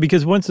 Yeah,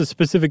 because once a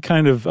specific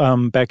kind of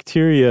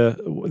bacteria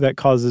that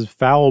causes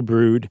foul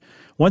brood,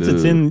 once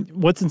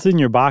it's in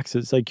your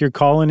boxes, like your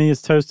colony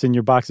is toast and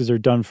your boxes are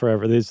done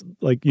forever. There's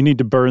like you need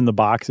to burn the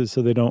boxes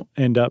so they don't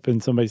end up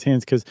in somebody's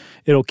hands because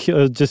it'll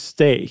just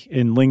stay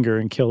and linger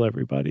and kill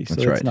everybody. So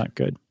that's not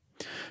good.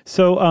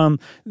 So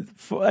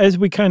as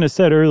we kind of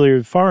said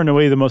earlier, far and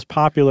away the most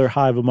popular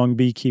hive among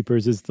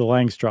beekeepers is the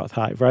Langstroth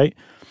hive, right?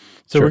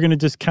 So we're going to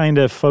just kind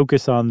of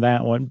focus on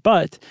that one.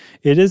 But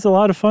it is a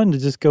lot of fun to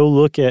just go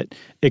look at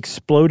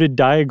exploded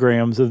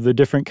diagrams of the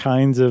different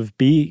kinds of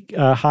bee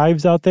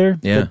hives out there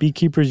that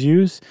beekeepers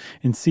use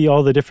and see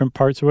all the different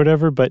parts or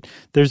whatever. But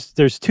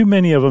there's too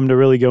many of them to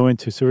really go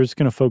into. So we're just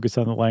going to focus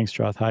on the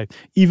Langstroth hive.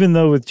 Even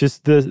though with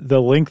just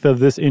the length of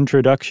this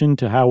introduction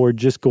to how we're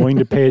just going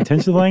to pay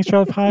attention to the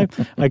Langstroth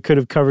hive, I could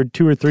have covered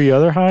 2 or 3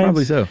 other hives.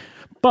 Probably so.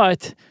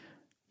 But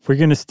we're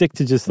going to stick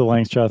to just the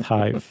Langstroth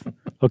hive.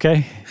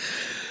 Okay?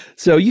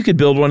 So you could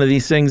build one of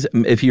these things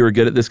if you were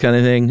good at this kind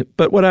of thing.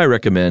 But what I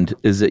recommend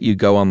is that you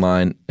go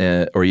online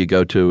or you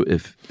go to,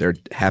 if there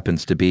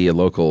happens to be a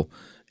local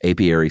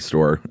apiary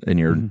store in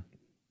your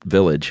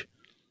village,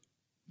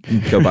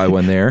 go buy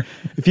one there.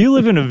 If you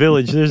live in a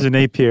village, there's an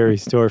apiary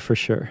store for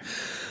sure.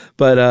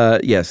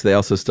 But yes, they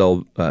also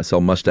sell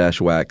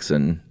mustache wax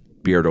and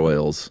beard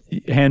oils.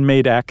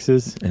 Handmade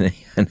axes. And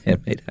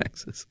handmade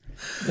axes.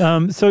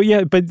 So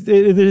yeah, but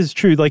it is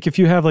true. Like if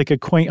you have like a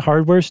quaint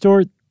hardware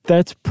store,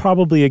 that's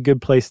probably a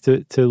good place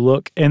to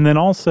look. And then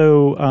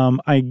also,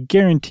 I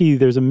guarantee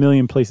there's a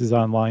million places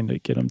online to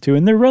get them to,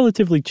 and they're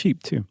relatively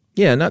cheap too.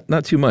 Yeah,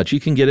 not too much. You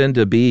can get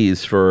into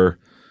bees for,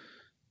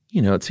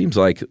 it seems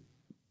like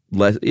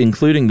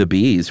including the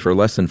bees for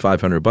less than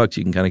 $500.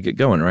 You can kind of get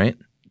going, right?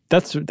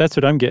 That's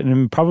what I'm getting,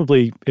 and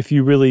probably if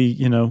you really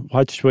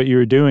watched what you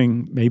were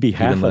doing, maybe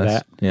half of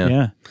that.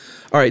 Yeah.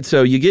 All right,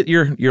 so you get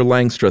your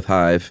Langstroth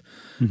hive,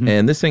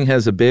 and this thing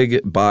has a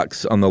big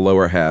box on the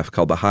lower half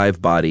called the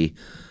hive body.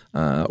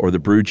 Or the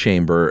brood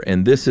chamber,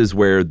 and this is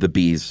where the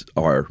bees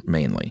are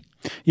mainly.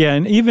 Yeah,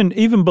 and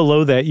even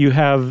below that, you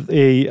have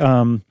a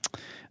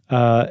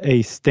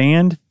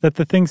stand that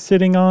the thing's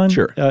sitting on.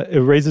 Sure.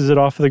 It raises it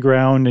off the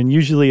ground, and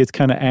usually it's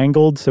kind of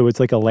angled, so it's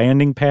like a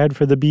landing pad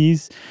for the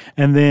bees.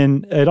 And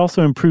then it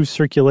also improves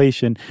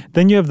circulation.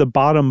 Then you have the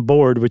bottom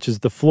board, which is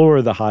the floor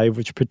of the hive,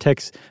 which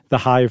protects the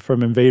hive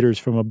from invaders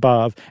from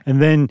above.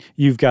 And then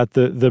you've got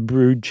the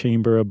brood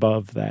chamber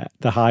above that,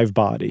 the hive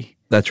body.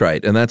 That's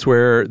right. And that's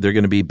where they're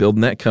going to be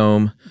building that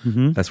comb.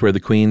 That's where the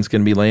queen's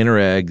going to be laying her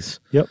eggs.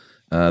 Yep.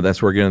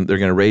 That's where they're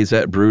going to raise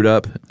that brood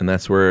up, and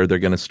that's where they're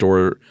going to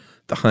store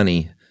the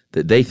honey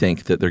that they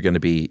think that they're going to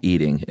be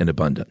eating in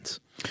abundance.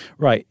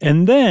 Right.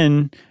 And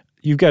then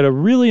you've got a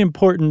really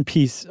important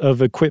piece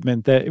of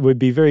equipment that would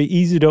be very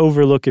easy to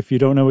overlook if you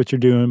don't know what you're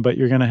doing, but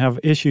you're going to have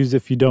issues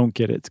if you don't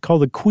get it. It's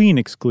called a queen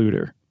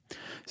excluder.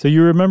 So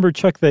you remember,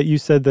 Chuck, that you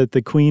said that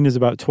the queen is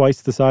about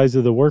twice the size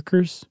of the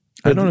workers?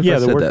 I don't know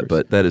if I said that,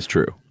 but that is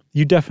true.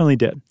 You definitely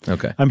did.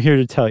 Okay. I'm here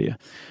to tell you.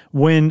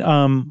 When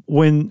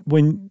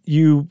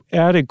you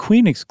add a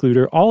queen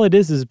excluder, all it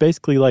is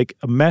basically like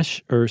a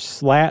mesh or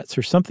slats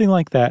or something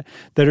like that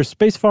are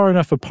spaced far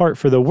enough apart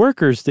for the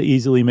workers to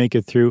easily make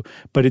it through,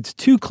 but it's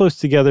too close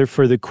together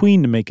for the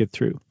queen to make it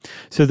through.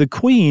 So the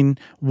queen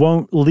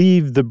won't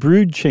leave the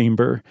brood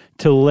chamber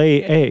to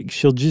lay eggs.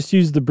 She'll just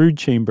use the brood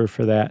chamber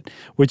for that,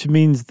 which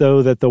means,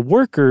 though, that the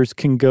workers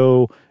can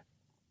go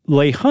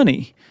lay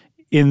honey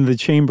in the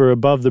chamber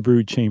above the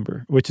brood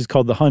chamber, which is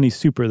called the honey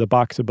super, the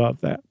box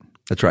above that.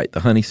 That's right, the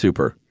honey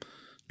super,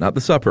 not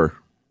the supper.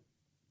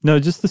 No,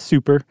 just the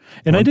super.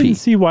 And I didn't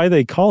see why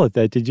they call it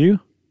that, did you?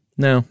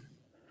 No.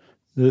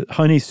 The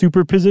honey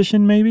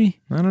superposition,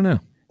 maybe? I don't know.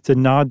 It's a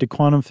nod to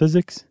quantum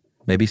physics?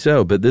 Maybe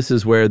so, but this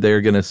is where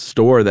they're going to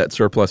store that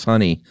surplus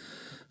honey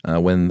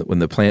when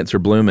the plants are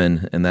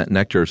blooming and that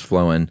nectar's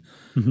flowing,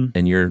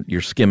 and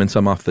you're skimming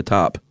some off the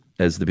top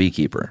as the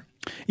beekeeper.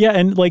 Yeah,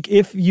 and like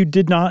if you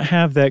did not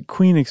have that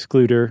queen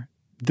excluder,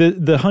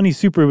 the honey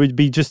super would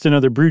be just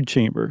another brood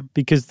chamber,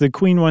 because the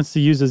queen wants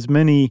to use as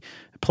many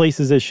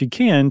places as she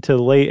can to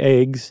lay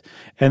eggs,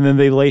 and then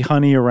they lay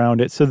honey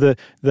around it. So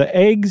the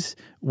eggs,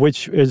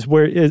 which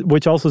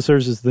also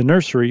serves as the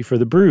nursery for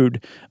the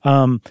brood,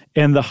 and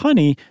the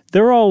honey,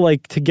 they're all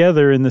like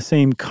together in the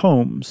same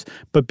combs.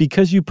 But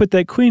because you put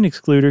that queen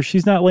excluder,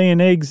 she's not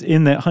laying eggs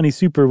in that honey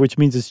super, which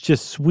means it's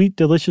just sweet,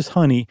 delicious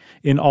honey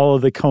in all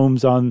of the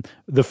combs on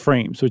the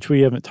frames, which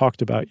we haven't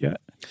talked about yet.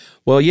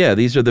 Well, yeah,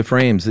 these are the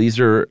frames. These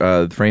are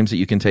frames that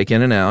you can take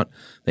in and out.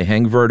 They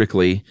hang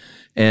vertically.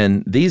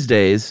 And these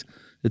days,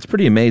 it's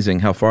pretty amazing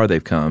how far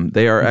they've come.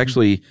 They are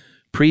actually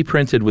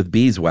pre-printed with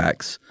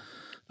beeswax.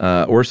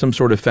 or some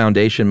sort of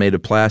foundation made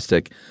of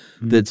plastic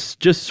that's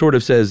just sort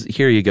of says,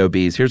 here you go,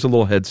 bees. Here's a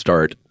little head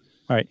start.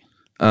 Right.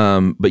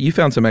 But you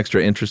found some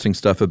extra interesting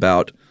stuff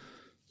about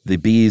the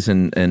bees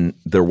and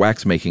their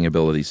wax-making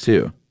abilities,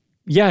 too.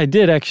 Yeah, I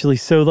did, actually.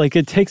 So, like,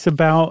 it takes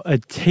about a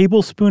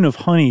tablespoon of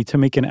honey to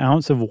make an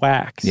ounce of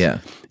wax. Yeah.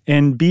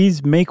 And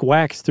bees make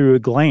wax through a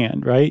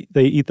gland, right?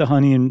 They eat the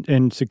honey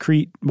and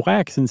secrete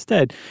wax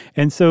instead.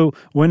 And so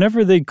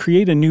whenever they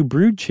create a new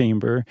brood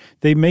chamber,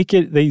 they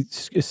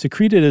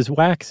secrete it as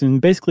wax in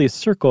basically a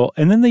circle,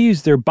 and then they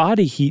use their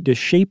body heat to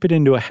shape it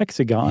into a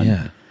hexagon.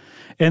 Yeah.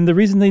 And the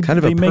reason they Kind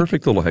of they a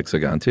perfect little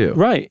hexagon, too.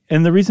 Right.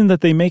 And the reason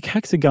that they make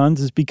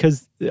hexagons is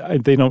because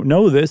they don't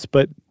know this,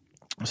 but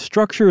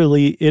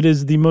structurally, it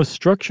is the most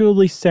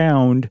structurally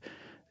sound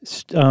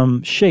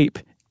shape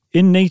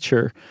in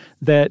nature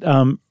that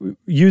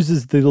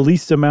uses the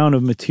least amount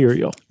of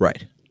material.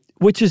 Right.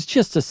 Which is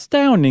just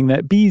astounding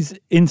that bees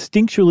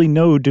instinctually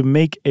know to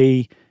make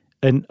a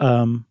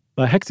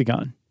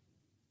hexagon.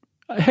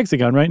 A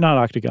hexagon, right? Not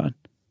octagon.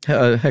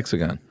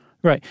 Hexagon.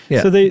 Right.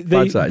 Yeah, so they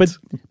 5 sides.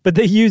 but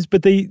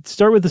they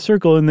start with the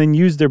circle and then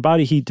use their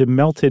body heat to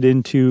melt it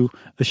into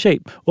a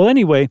shape. Well,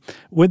 anyway,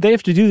 they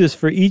have to do this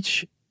for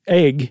each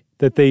egg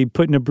that they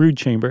put in a brood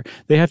chamber.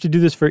 They have to do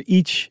this for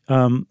each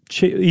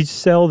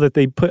cell that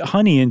they put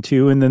honey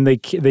into, and then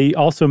they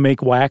also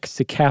make wax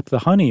to cap the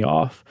honey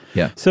off.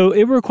 Yeah. So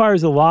it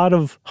requires a lot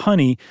of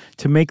honey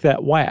to make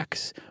that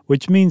wax,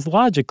 which means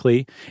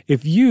logically,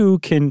 if you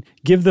can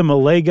give them a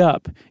leg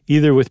up,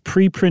 either with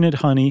pre-printed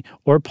honey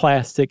or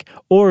plastic,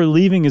 or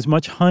leaving as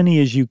much honey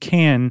as you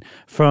can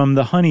from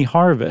the honey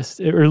harvest,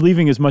 or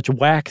leaving as much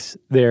wax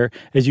there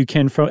as you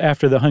can from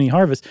after the honey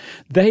harvest,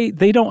 they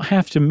don't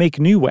have to make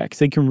new wax.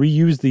 They can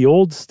reuse the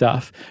old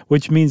stuff,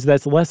 which means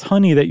that's less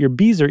honey that your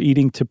bees are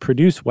eating to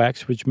produce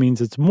wax, which means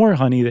it's more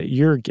honey that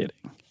you're getting.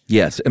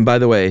 Yes. And by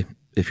the way,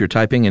 if you're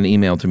typing an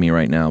email to me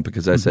right now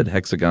because I said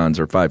hexagons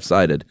are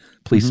 5-sided,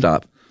 please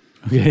stop.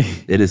 Okay.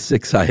 It is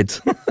 6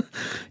 sides to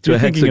You're a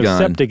thinking hexagon. of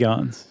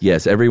septagons.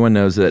 Yes, everyone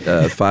knows that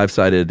a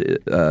 5-sided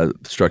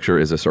structure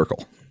is a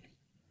circle.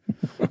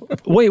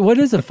 Wait, what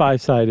is a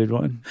 5-sided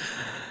one?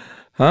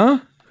 Huh?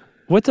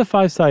 What's a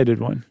 5-sided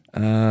one?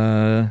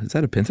 Is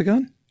that a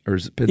pentagon? Or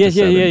is it Yeah.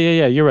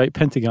 pentagon? You're right,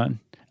 pentagon.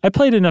 I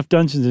played enough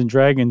Dungeons and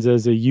Dragons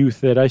as a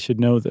youth that I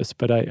should know this,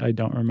 but I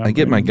don't remember. I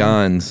get my anymore.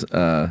 gons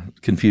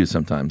confused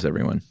sometimes,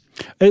 everyone.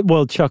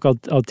 Well, Chuck,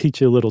 I'll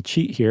teach you a little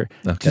cheat here.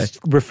 Okay. Just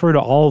refer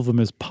to all of them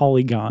as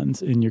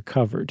polygons and you're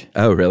covered.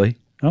 Oh, really?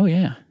 Oh,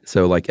 yeah.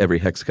 So like every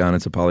hexagon,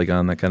 it's a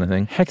polygon, that kind of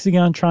thing?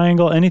 Hexagon,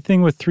 triangle,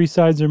 anything with 3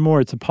 sides or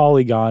more, it's a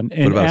polygon.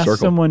 And What about a ask circle?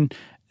 someone...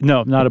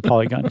 No, not a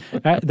polygon.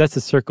 That's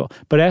a circle.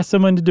 But ask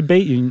someone to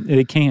debate you.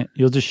 They can't.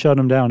 You'll just shut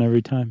them down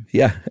every time.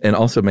 Yeah, and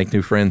also make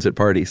new friends at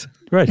parties.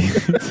 Right.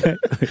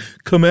 Exactly.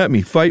 Come at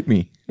me, fight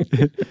me.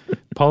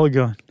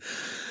 Polygon.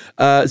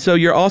 So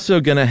you're also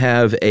going to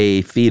have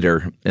a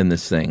feeder in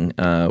this thing.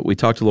 We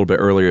talked a little bit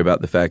earlier about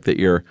the fact that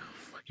you're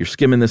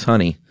skimming this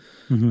honey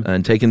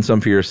and taking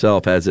some for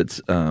yourself as it's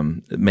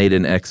made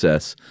in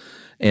excess.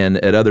 And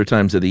at other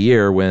times of the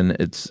year when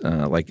it's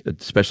like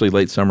especially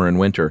late summer and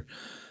winter,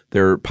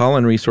 their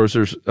pollen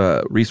resources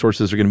are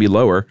going to be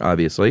lower,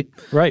 obviously,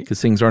 Right. because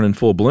things aren't in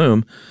full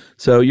bloom.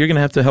 So you're going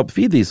to have to help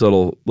feed these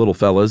little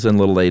fellas and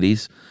little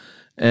ladies.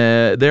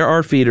 There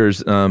are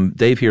feeders.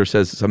 Dave here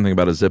says something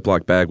about a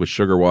Ziploc bag with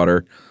sugar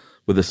water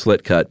with a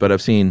slit cut, but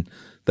I've seen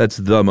that's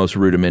the most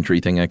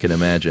rudimentary thing I can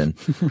imagine.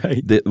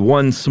 Right. The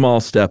one small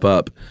step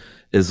up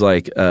is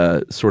like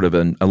sort of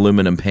an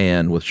aluminum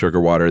pan with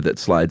sugar water that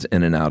slides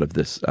in and out of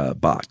this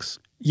box.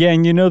 Yeah,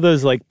 and you know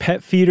those like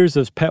pet feeders,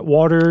 those pet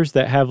waters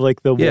that have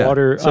like the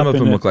water some up of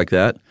in them look like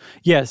that.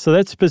 Yeah, so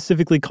that's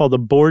specifically called a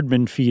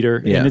Boardman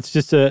feeder. Yeah. And it's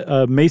just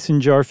a mason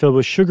jar filled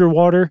with sugar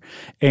water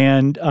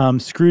and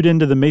screwed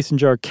into the mason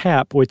jar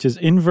cap, which is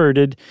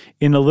inverted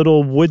in a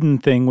little wooden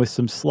thing with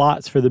some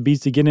slots for the bees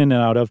to get in and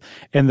out of.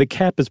 And the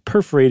cap is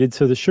perforated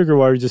so the sugar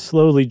water just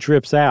slowly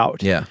drips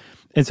out. Yeah.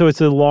 And so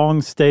it's a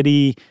long,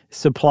 steady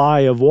supply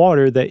of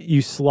water that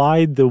you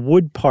slide the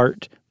wood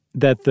part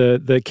that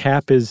the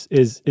cap is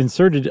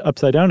inserted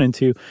upside down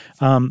into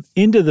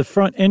the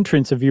front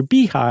entrance of your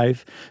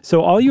beehive.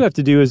 So all you have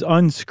to do is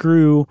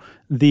unscrew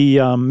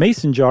the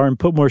mason jar and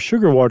put more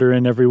sugar water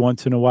in every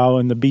once in a while,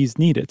 and the bees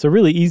need it. It's a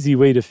really easy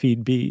way to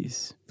feed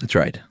bees. That's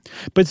right.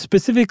 But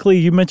specifically,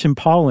 you mentioned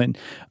pollen.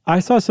 I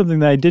saw something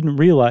that I didn't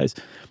realize,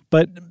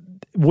 but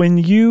when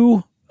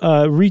you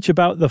reach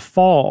about the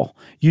fall,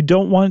 you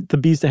don't want the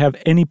bees to have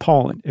any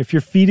pollen. If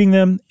you're feeding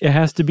them, it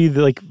has to be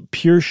like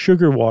pure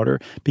sugar water,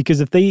 because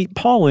if they eat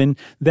pollen,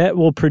 that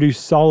will produce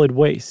solid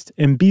waste.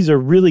 And bees are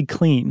really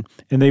clean,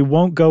 and they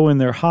won't go in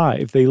their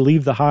hive. They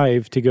leave the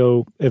hive to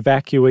go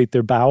evacuate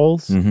their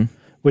bowels,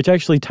 which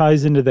actually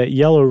ties into that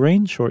yellow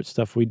rain short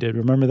stuff we did.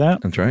 Remember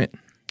that? That's right.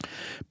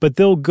 But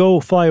they'll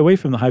go fly away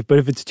from the hive. But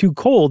if it's too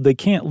cold, they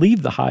can't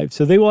leave the hive.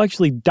 So they will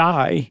actually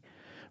die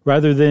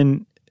rather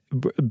than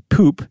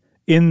poop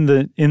in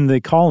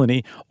the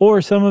colony,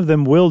 or some of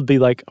them will be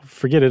like,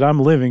 forget it, I'm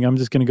living, I'm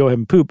just going to go ahead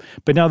and poop.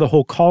 But now the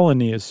whole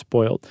colony is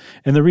spoiled.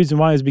 And the reason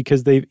why is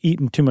because they've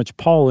eaten too much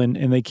pollen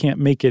and they can't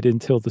make it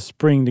until the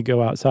spring to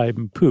go outside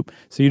and poop.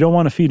 So you don't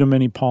want to feed them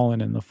any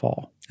pollen in the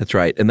fall. That's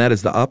right. And that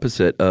is the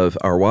opposite of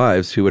our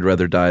wives who would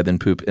rather die than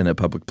poop in a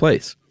public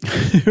place.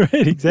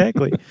 Right,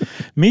 exactly.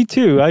 Me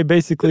too. I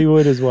basically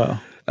would as well.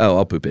 Oh,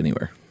 I'll poop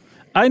anywhere.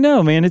 I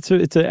know, man. It's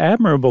an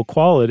admirable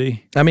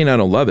quality. I mean, I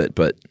don't love it,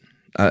 but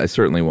I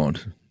certainly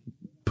won't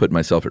put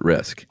myself at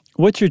risk.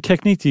 What's your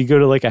technique? Do you go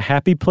to like a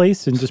happy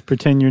place and just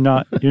pretend you're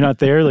not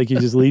there? Like you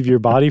just leave your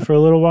body for a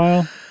little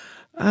while?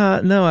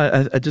 No,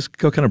 I just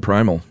go kind of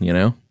primal, you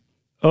know?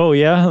 Oh,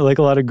 yeah? Like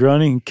a lot of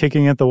grunting,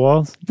 kicking at the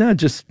walls? No,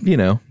 just,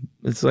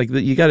 it's like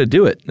you got to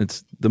do it.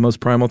 It's the most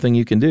primal thing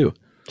you can do.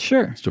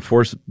 Sure. It's to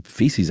force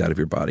feces out of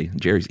your body.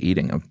 Jerry's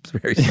eating. I'm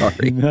very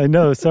sorry. I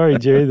know. Sorry,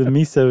 Jerry. The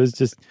miso is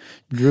just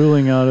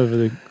drooling out of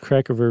the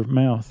crack of her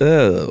mouth.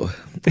 Oh.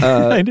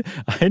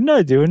 I'm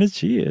not doing it.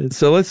 She is.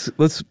 So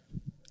let's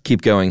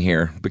keep going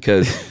here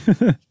because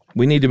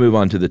we need to move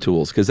on to the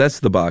tools because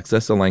that's the box.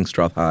 That's the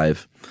Langstroth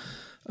hive.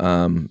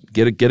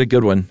 Get a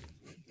good one.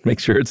 Make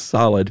sure it's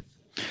solid.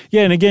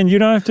 Yeah, and again, you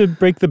don't have to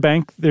break the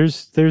bank.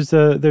 There's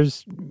a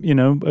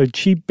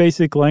cheap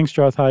basic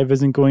Langstroth hive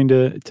isn't going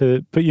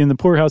to put you in the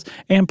poorhouse.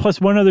 And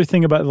plus, one other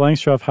thing about the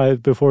Langstroth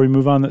hive before we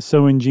move on that's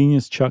so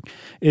ingenious, Chuck,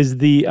 is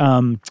it's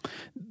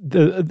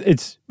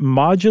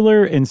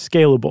modular and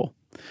scalable.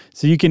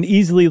 So you can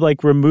easily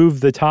like remove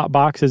the top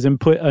boxes and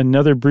put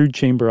another brood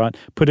chamber on,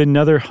 put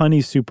another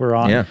honey super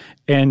on,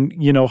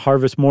 and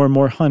harvest more and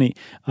more honey.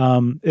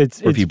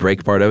 If you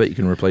break part of it, you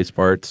can replace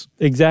parts.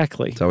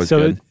 Exactly. It's always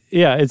good.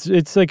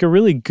 It's like a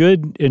really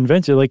good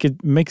invention. Like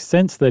it makes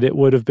sense that it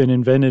would have been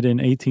invented in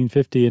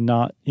 1850 and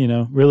not,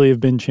 really have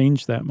been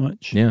changed that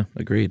much. Yeah,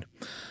 agreed.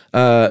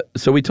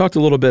 So we talked a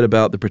little bit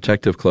about the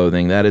protective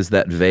clothing. That is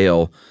that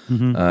veil.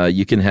 Mm-hmm.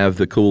 You can have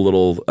the cool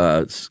little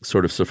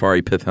sort of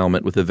safari pith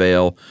helmet with a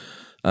veil,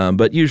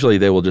 but usually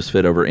they will just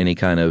fit over any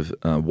kind of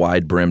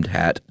wide-brimmed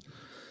hat.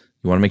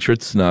 You want to make sure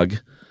it's snug.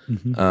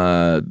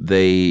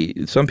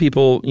 Mm-hmm. Some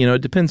people,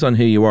 it depends on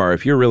who you are.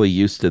 If you're really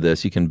used to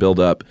this, you can build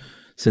up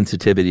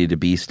sensitivity to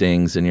bee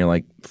stings, and you're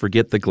like,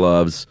 forget the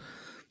gloves,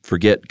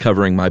 forget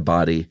covering my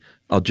body.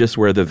 I'll just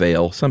wear the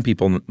veil. Some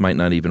people might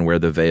not even wear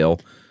the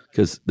veil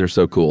because they're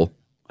so cool.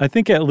 I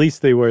think at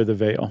least they wear the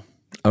veil.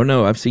 Oh,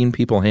 no. I've seen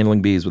people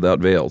handling bees without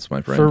veils,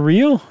 my friend. For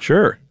real?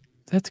 Sure.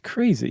 That's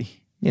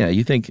crazy. Yeah.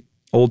 You think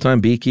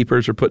old-time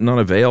beekeepers are putting on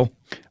a veil?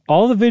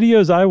 All the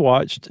videos I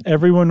watched,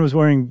 everyone was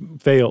wearing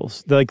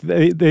veils. Like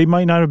they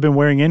might not have been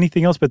wearing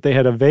anything else, but they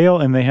had a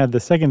veil and they had the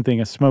second thing,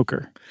 a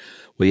smoker.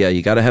 Well, yeah,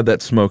 you got to have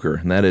that smoker,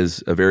 and that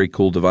is a very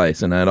cool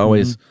device. And I'd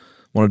always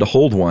wanted to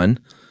hold one,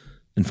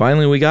 and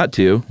finally we got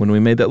to when we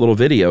made that little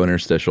video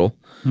interstitial.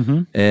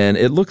 Mm-hmm. And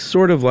it looks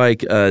sort of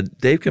like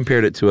Dave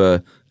compared it to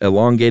a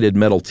elongated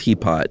metal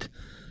teapot.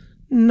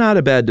 Not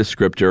a bad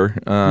descriptor.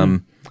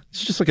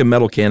 It's just like a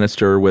metal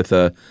canister with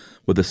a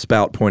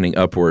spout pointing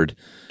upward,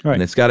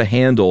 and it's got a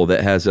handle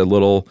that has a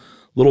little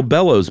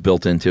bellows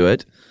built into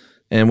it.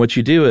 And what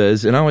you do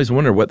is, and I always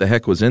wonder what the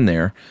heck was in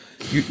there,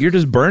 you're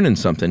just burning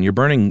something. You're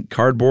burning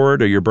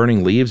cardboard or you're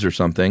burning leaves or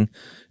something,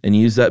 and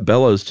you use that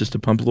bellows just to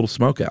pump a little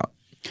smoke out.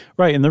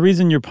 Right, and the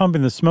reason you're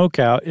pumping the smoke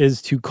out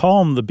is to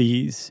calm the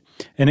bees.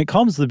 And it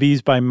calms the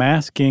bees by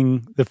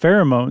masking the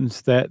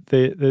pheromones that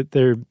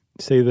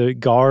the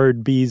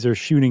guard bees are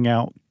shooting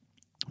out,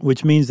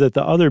 which means that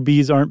the other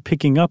bees aren't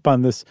picking up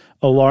on this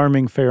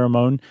alarming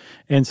pheromone,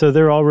 and so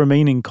they're all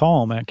remaining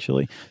calm,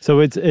 actually. So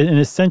it's an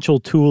essential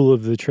tool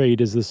of the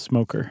trade is the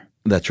smoker.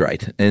 That's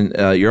right. And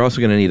you're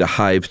also going to need a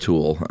hive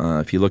tool.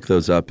 If you look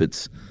those up,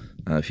 it's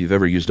if you've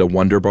ever used a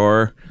Wonder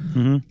Bar,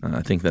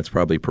 I think that's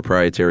probably a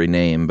proprietary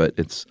name, but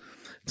it's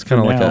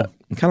kind of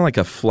like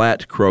a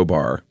flat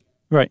crowbar.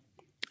 Right.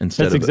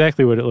 That's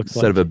exactly what it looks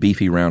like. Instead of a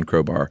beefy round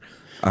crowbar.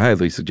 I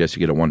highly suggest you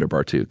get a Wonder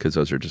Bar, too, because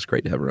those are just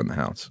great to have around the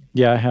house.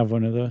 Yeah, I have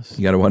one of those.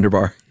 You got a Wonder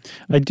Bar?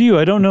 I do.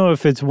 I don't know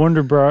if it's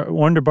Wonder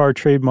Bar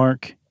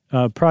trademark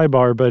pry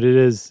bar, but it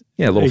is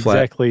a little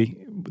exactly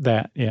flat.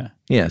 That, yeah.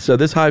 Yeah, so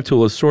this hive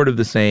tool is sort of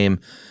the same,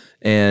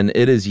 and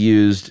it is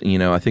used,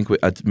 I think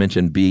I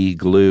mentioned bee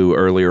glue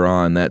earlier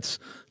on. That's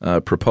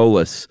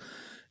propolis,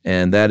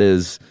 and that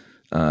is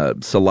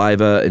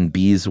saliva and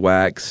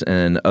beeswax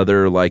and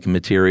other like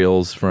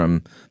materials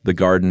from the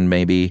garden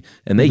maybe,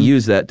 and they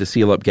use that to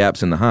seal up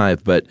gaps in the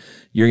hive, but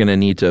you're going to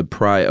need to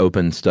pry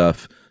open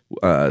stuff,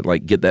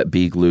 like get that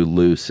bee glue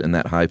loose, and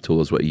that hive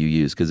tool is what you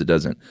use because it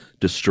doesn't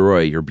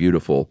destroy your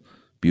beautiful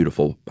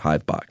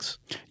hive box.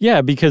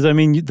 Yeah, because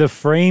the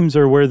frames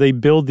are where they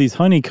build these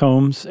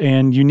honeycombs,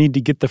 and you need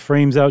to get the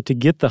frames out to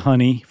get the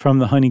honey from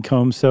the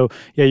honeycomb. So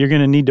yeah, you're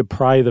going to need to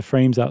pry the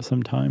frames out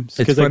sometimes.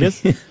 Because I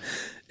guess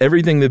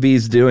everything the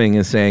bee's doing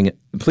is saying,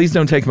 please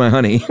don't take my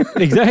honey.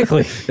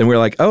 Exactly. And we're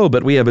like, oh,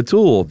 but we have a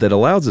tool that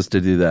allows us to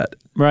do that.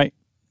 Right.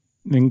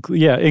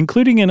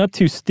 Including and up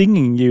to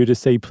stinging you to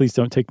say, please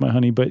don't take my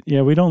honey. But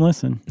yeah, we don't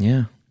listen.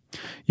 Yeah.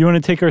 You want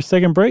to take our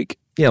second break?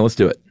 Yeah, let's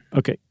do it.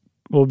 Okay.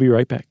 We'll be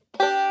right back.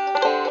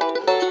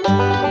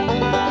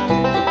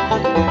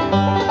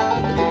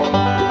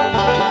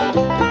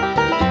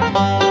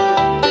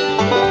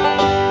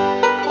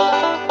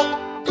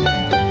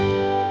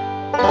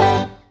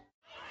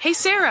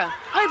 Sarah,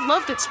 I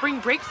love that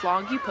spring break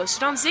vlog you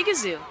posted on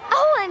Zigazoo.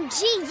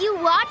 OMG, you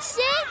watched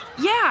it?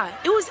 Yeah,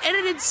 it was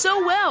edited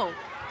so well.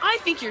 I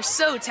think you're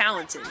so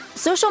talented.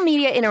 Social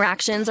media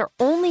interactions are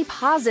only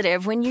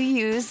positive when you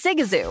use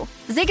Zigazoo.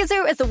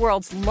 Zigazoo is the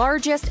world's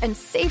largest and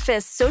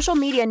safest social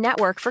media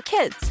network for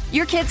kids.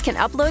 Your kids can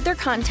upload their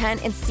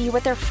content and see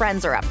what their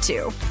friends are up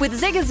to. With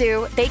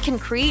Zigazoo, they can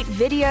create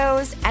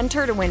videos,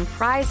 enter to win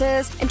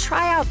prizes, and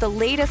try out the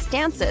latest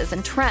dances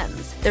and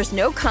trends. There's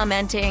no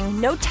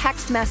commenting, no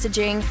text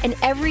messaging, and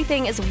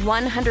everything is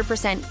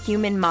 100%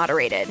 human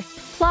moderated.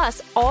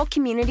 Plus, all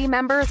community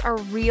members are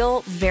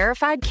real,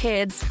 verified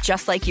kids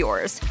just like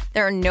yours.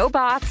 There are no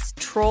bots,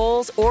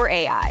 trolls, or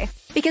AI.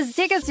 Because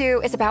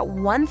Zigazoo is about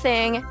one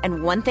thing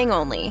and one thing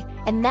only,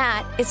 and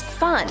that is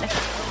fun.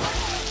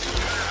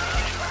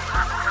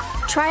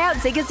 Try out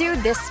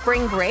Zigazoo this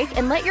spring break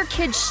and let your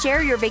kids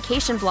share your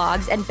vacation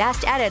vlogs and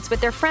best edits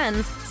with their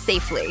friends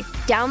safely.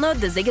 Download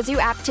the Zigazoo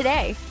app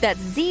today. That's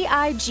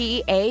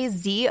Zigazoo.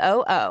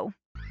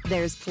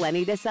 There's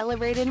plenty to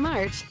celebrate in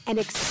March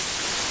and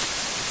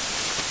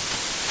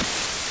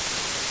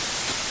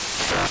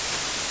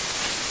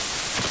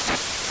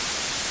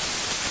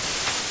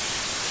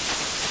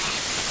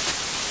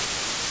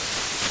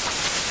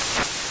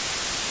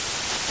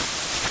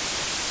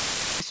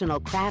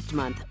Craft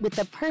Month with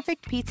the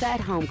perfect pizza at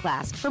home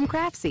class from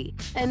Craftsy.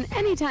 And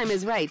anytime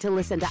is right to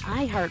listen to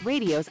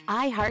iHeartRadio's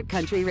iHeart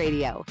Country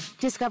Radio.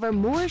 Discover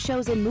more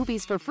shows and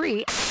movies for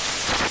free.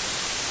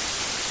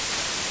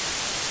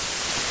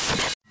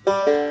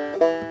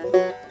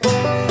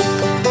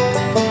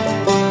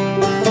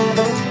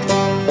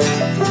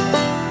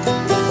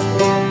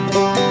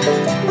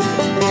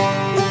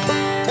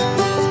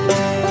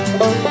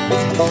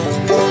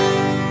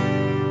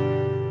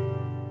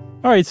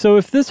 All right, so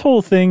if this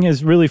whole thing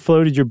has really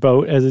floated your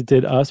boat as it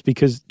did us,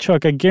 because,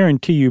 Chuck, I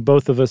guarantee you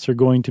both of us are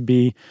going to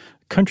be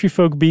country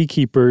folk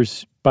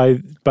beekeepers by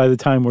the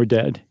time we're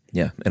dead.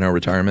 Yeah, in our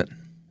retirement.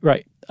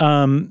 Right.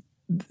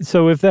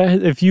 So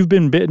if you've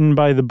been bitten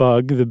by the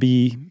bug, the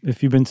bee,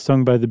 if you've been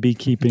stung by the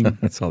beekeeping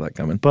I saw that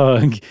coming.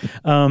 Bug,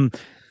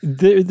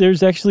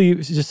 there's actually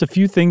just a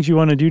few things you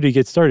want to do to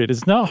get started.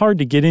 It's not hard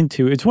to get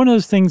into. It's one of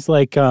those things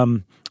like,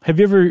 have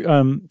you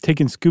ever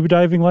taken scuba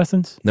diving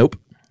lessons? Nope.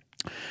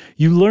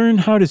 You learn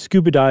how to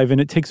scuba dive,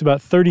 and it takes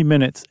about 30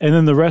 minutes. And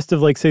then the rest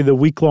of, like, say, the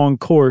week-long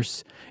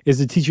course is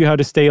to teach you how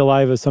to stay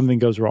alive as something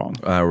goes wrong.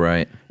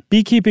 Right.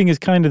 Beekeeping is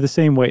kind of the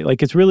same way.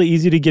 Like, it's really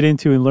easy to get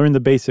into and learn the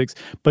basics,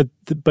 but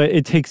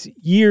it takes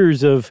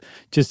years of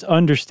just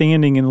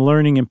understanding and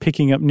learning and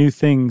picking up new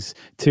things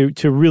to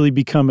really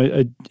become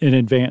an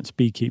advanced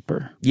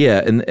beekeeper.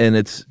 Yeah, and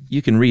it's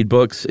you can read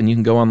books and you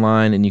can go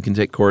online and you can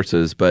take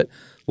courses, but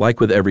like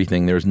with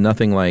everything, there's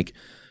nothing like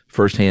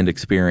firsthand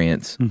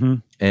experience. Mm-hmm.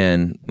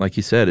 And like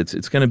you said,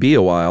 it's going to be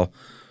a while.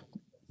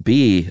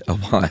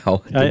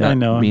 I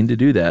know. Mean to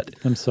do that.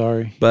 I'm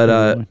sorry.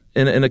 But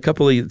in a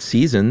couple of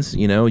seasons,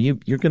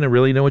 you're going to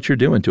really know what you're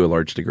doing to a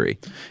large degree.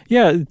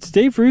 Yeah,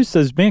 Dave Roos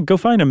says, man, go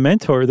find a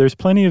mentor. There's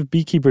plenty of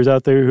beekeepers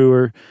out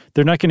there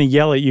they're not going to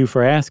yell at you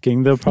for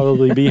asking. They'll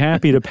probably be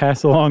happy to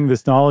pass along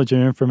this knowledge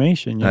and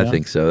information. I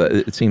think so.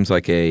 It seems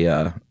like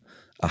a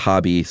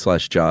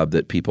hobby/job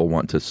that people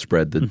want to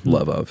spread the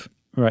love of.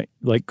 Right,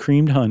 like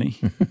creamed honey.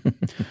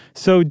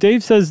 So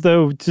Dave says,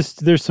 though,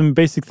 just there's some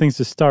basic things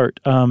to start.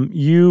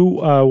 You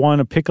want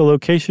to pick a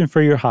location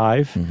for your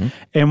hive. Mm-hmm.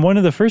 And one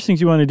of the first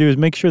things you want to do is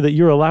make sure that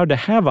you're allowed to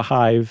have a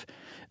hive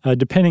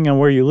depending on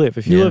where you live.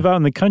 If you live out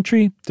in the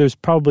country, there's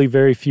probably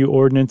very few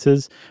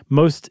ordinances.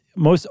 Most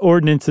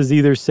ordinances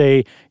either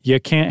say you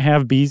can't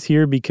have bees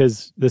here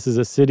because this is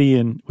a city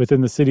and within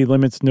the city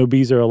limits, no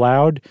bees are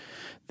allowed.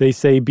 They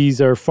say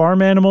bees are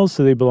farm animals,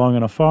 so they belong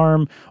on a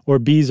farm, or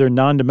bees are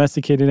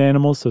non-domesticated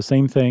animals, so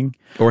same thing.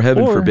 Or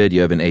heaven forbid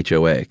you have an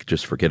HOA.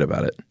 Just forget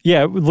about it.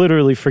 Yeah,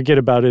 literally forget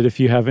about it if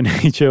you have an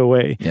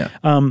HOA. Yeah.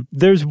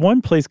 There's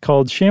one place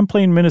called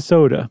Champlain,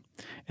 Minnesota,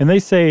 and they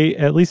say,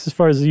 at least as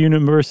far as the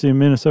University of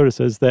Minnesota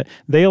says, that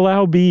they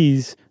allow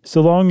bees so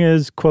long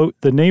as, quote,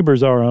 the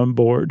neighbors are on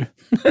board.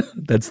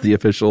 That's the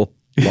official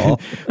law.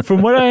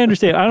 From what I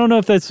understand, I don't know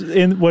if that's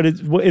in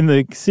in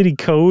the city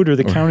code or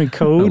the county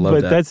code,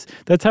 but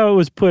that's how it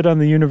was put on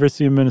the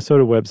University of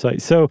Minnesota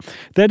website. So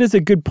that is a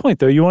good point,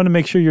 though. You want to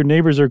make sure your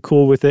neighbors are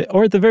cool with it,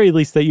 or at the very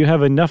least that you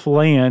have enough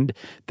land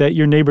that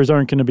your neighbors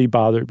aren't going to be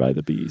bothered by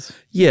the bees.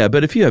 Yeah,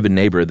 but if you have a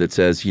neighbor that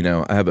says,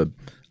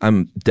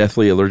 I'm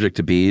deathly allergic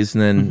to bees,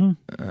 and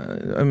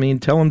then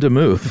tell them to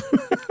move.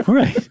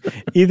 Right.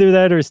 Either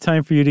that, or it's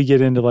time for you to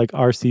get into like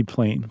RC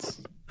planes.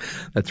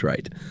 That's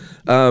right.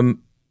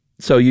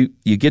 So you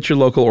get your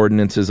local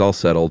ordinances all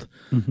settled.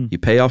 Mm-hmm. You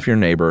pay off your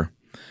neighbor,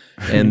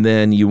 and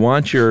then you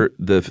want you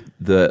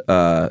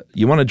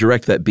want to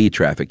direct that bee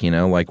traffic.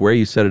 Like where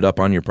you set it up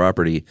on your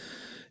property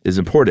is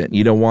important.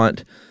 You don't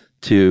want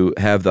to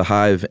have the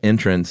hive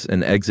entrance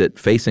and exit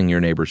facing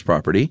your neighbor's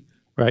property.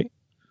 Right.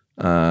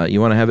 You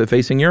want to have it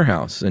facing your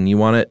house, and you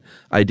want it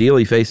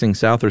ideally facing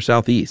south or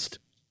southeast.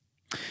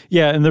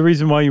 Yeah, and the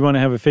reason why you want to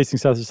have it facing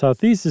south or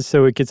southeast is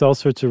so it gets all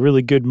sorts of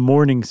really good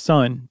morning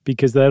sun,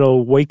 because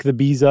that'll wake the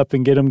bees up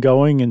and get them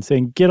going and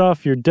saying, get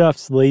off your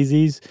duffs,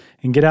 lazies,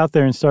 and get out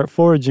there and start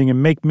foraging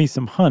and make me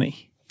some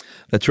honey.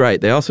 That's right.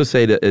 They also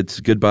say that it's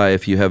goodbye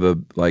if you have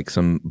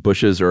some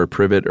bushes or a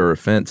privet or a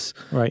fence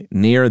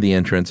near the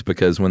entrance,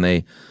 because when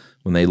they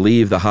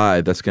leave the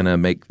hive, that's going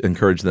to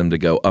encourage them to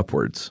go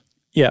upwards.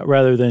 Yeah,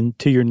 rather than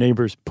to your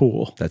neighbor's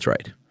pool. That's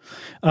right.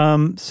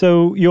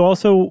 So you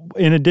also,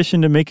 in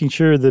addition to making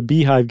sure the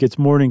beehive gets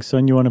morning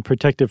sun, you want to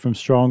protect it from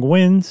strong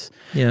winds.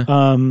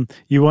 Yeah.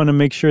 You want to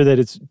make sure that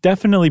it's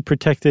definitely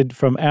protected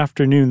from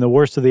afternoon, the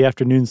worst of the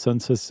afternoon sun,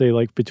 so say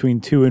like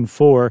between 2 and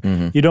 4.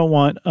 Mm-hmm. You don't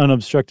want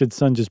unobstructed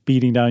sun just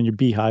beating down your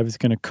beehive. It's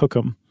going to cook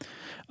them.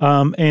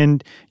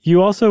 And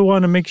you also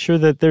want to make sure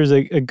that there's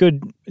a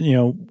good,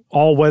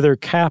 all-weather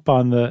cap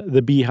on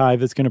the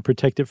beehive that's going to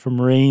protect it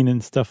from rain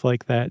and stuff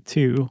like that,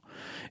 too.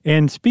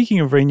 And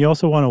speaking of rain, you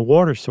also want a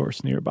water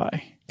source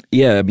nearby.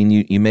 Yeah, I mean,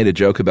 you made a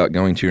joke about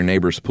going to your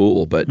neighbor's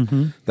pool, but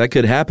that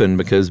could happen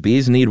because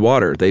bees need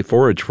water. They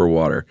forage for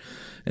water,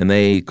 and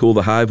they cool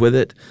the hive with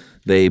it.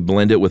 They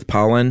blend it with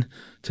pollen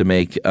to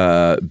make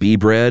bee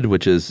bread,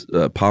 which is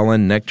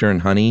pollen, nectar,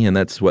 and honey, and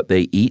that's what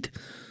they eat.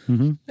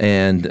 Mm-hmm.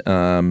 And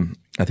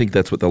I think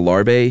that's what the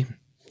larvae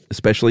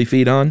especially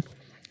feed on.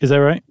 Is that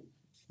right?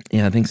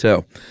 Yeah, I think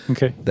so.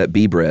 Okay. That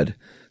bee bread.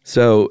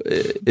 So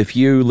if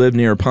you live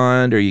near a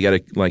pond, or you got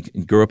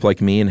to grew up like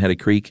me and had a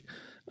creek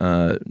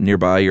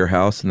nearby your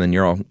house, and then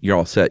you're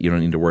all set. You don't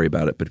need to worry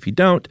about it. But if you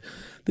don't,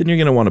 then you're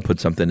going to want to put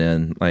something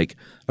in, like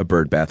a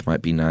bird bath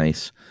might be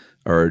nice.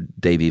 Or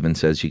Dave even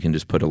says you can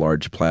just put a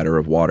large platter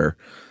of water.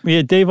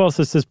 Yeah, Dave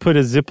also says put a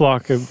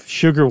Ziploc of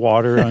sugar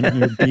water on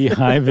your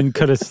beehive and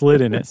cut a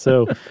slit in it.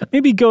 So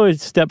maybe go a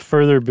step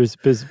further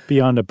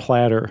beyond a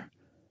platter.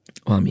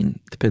 Well, I mean,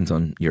 depends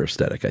on your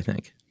aesthetic, I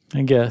think.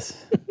 I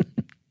guess.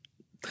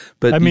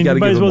 But you got to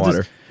give them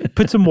water. Just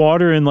put some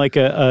water in like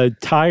a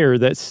tire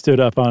that stood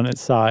up on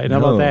its side. How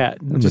about that?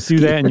 Just do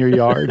that in your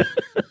yard.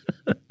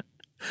 Why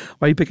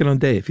are you picking on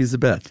Dave? He's the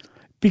best.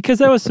 Because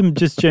that was some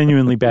just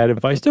genuinely bad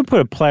advice. Don't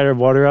put a platter of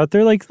water out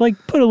there. Like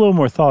put a little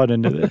more thought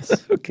into this.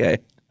 Okay.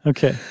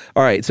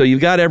 All right. So you've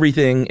got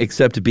everything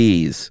except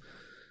bees.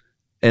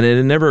 And it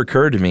had never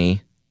occurred to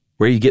me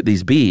where you get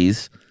these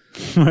bees.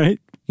 Right.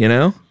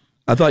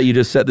 I thought you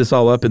just set this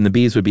all up and the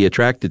bees would be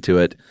attracted to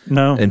it.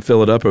 No. And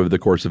fill it up over the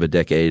course of a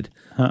decade.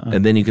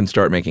 And then you can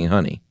start making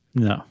honey.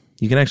 No.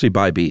 You can actually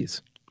buy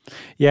bees.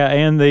 Yeah,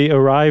 and they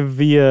arrive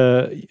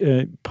via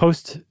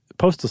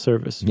postal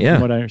service,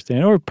 from what I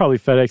understand, or probably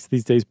FedEx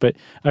these days. But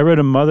I read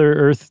a Mother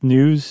Earth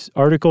News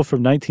article from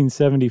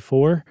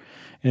 1974,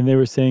 and they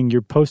were saying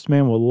your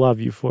postman will love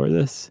you for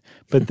this.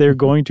 But they're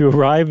going to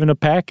arrive in a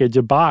package,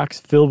 a box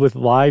filled with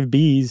live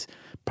bees,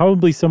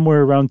 probably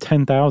somewhere around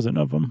 10,000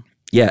 of them.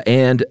 Yeah,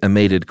 and a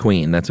mated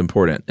queen. That's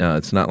important.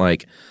 It's not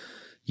like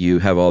you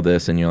have all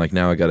this and you're like,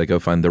 now I got to go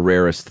find the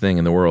rarest thing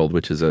in the world,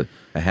 which is a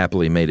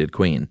happily mated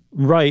queen.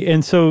 Right.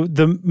 And so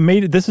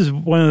this is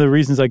one of the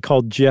reasons I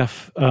called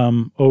Jeff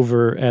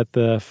over at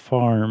the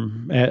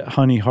farm, at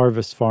Honey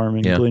Harvest Farm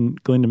in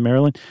Glendon,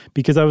 Maryland,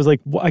 because I was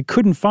like, I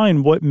couldn't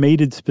find what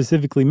mated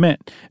specifically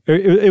meant.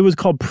 It was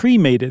called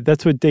pre-mated.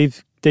 That's what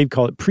Dave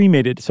called it,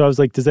 pre-mated. So I was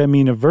like, does that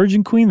mean a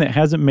virgin queen that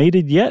hasn't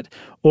mated yet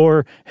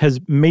or has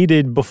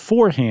mated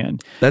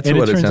beforehand? That's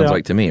what it sounds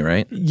like to me,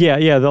 right?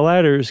 Yeah, the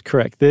latter is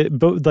correct. They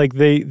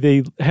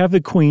have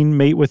the queen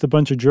mate with a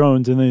bunch of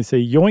drones, and they say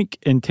yoink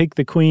and take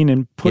the queen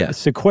and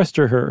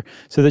sequester her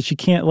so that she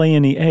can't lay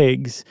any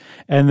eggs.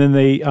 And then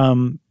they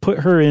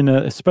put her in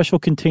a special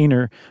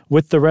container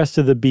with the rest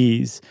of the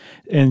bees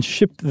and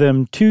ship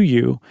them to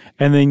you.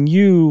 And then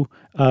you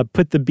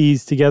put the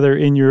bees together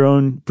in your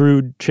own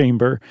brood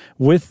chamber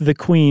with the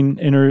queen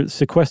in her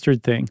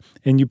sequestered thing.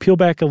 And you peel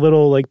back a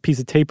little piece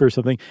of tape or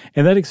something,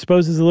 and that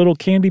exposes a little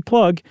candy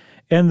plug.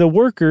 And the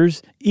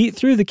workers eat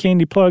through the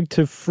candy plug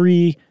to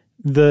free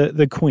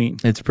the queen.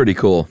 It's pretty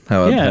cool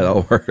how it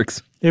all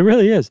works. It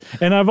really is.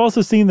 And I've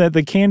also seen that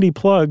the candy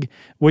plug,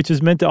 which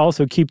is meant to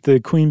also keep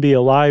the queen bee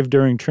alive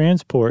during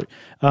transport,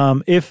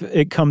 if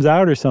it comes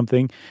out or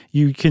something,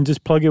 you can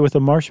just plug it with a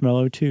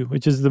marshmallow too,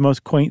 which is the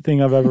most quaint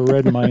thing I've ever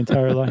read in my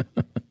entire life.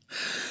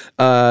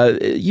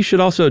 You should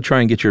also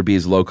try and get your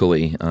bees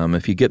locally.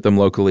 If you get them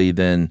locally,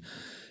 then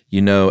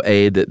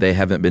that they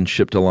haven't been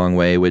shipped a long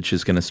way, which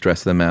is going to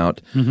stress them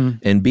out,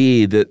 and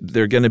B, that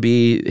they're going to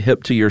be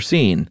hip to your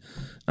scene.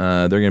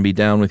 They're going to be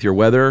down with your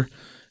weather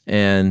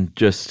and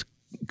just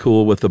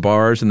cool with the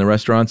bars and the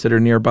restaurants that are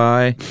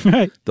nearby.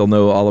 Right. They'll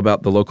know all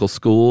about the local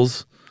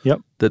schools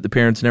that the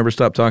parents never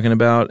stop talking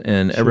about,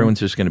 and everyone's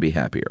just going to be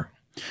happier.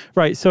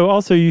 Right. So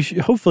also,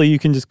 hopefully you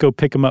can just go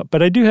pick them up.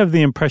 But I do have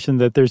the impression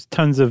that there's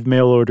tons of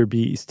mail order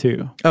bees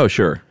too. Oh,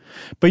 sure.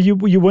 But you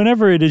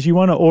whenever it is, you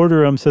want to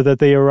order them so that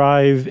they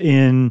arrive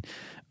in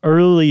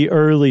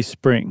early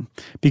spring,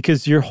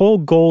 because your whole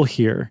goal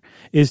here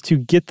is to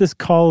get this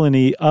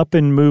colony up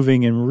and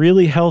moving and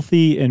really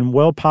healthy and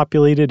well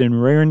populated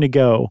and raring to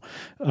go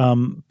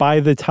by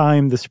the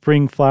time the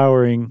spring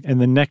flowering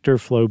and the nectar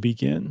flow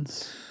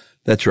begins.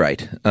 That's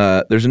right.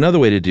 There's another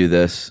way to do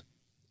this,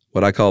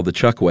 what I call the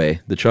Chuck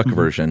way, the Chuck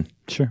version.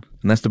 Sure.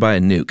 And that's to buy a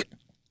nuke.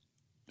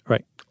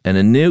 Right. And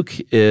a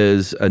nuke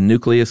is a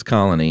nucleus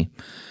colony.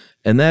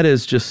 And that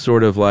is just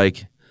sort of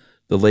like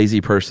the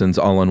lazy person's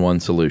all-in-one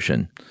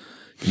solution.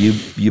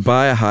 You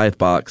buy a hive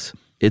box,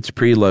 it's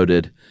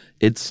preloaded,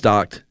 it's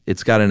stocked,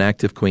 it's got an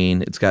active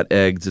queen, it's got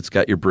eggs, it's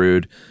got your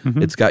brood,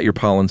 it's got your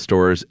pollen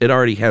stores. It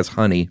already has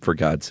honey, for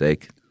God's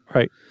sake.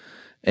 Right.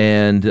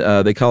 And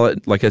they call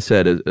it, like I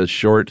said, a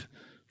short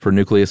for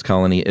nucleus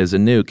colony is a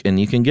nuke. And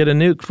you can get a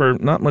nuke for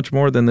not much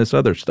more than this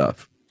other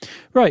stuff.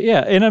 Right,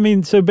 yeah. And I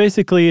mean, so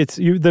basically it's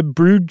the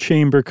brood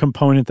chamber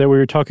component that we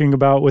were talking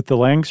about with the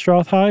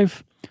Langstroth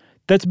hive.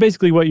 That's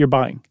basically what you're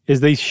buying,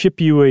 is they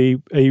ship you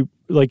a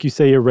like you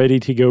say, a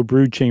ready-to-go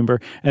brood chamber,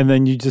 and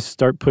then you just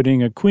start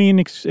putting a queen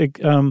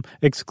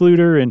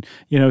excluder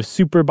and,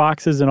 super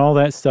boxes and all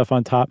that stuff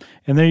on top,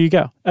 and there you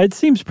go. It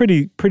seems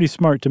pretty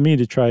smart to me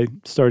to try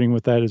starting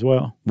with that as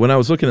well. When I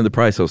was looking at the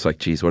price, I was like,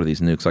 geez, what are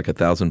these nukes, like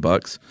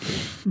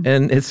 $1,000?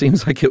 And it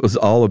seems like it was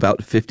all about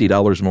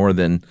 $50 more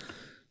than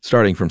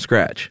starting from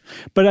scratch.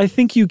 But I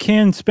think you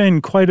can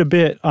spend quite a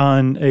bit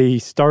on a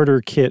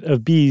starter kit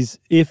of bees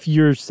if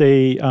you're,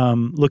 say,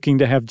 looking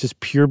to have just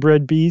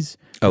purebred bees.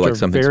 Oh, like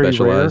something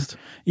specialized?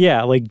 Rare.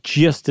 Yeah, like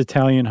just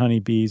Italian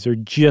honeybees or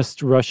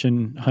just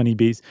Russian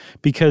honeybees,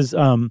 because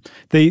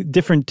they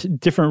different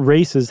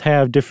races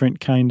have different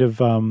kind of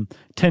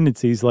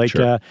tendencies. Like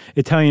Sure.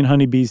 Italian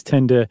honeybees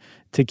tend to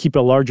keep a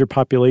larger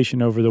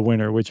population over the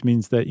winter, which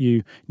means that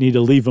you need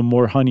to leave them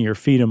more honey or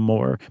feed them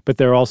more, but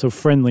they're also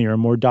friendlier,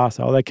 more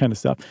docile, that kind of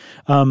stuff.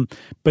 But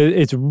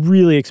it's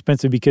really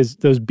expensive because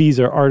those bees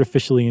are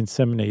artificially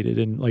inseminated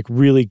and like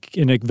really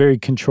in a very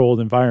controlled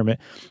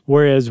environment.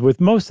 Whereas with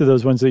most of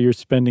those ones that you're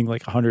spending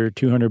like $100 or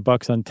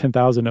 $200 on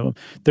 10,000 of them,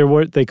 they're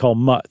what they call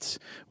mutts,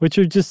 which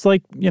are just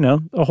like,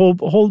 a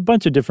whole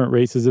bunch of different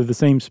races of the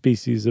same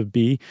species of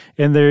bee.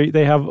 And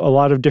they have a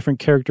lot of different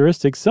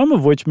characteristics, some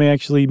of which may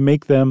actually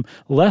make them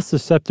less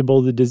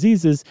susceptible to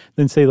diseases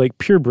than, say, like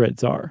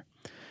purebreds are.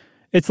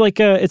 It's like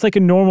a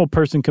normal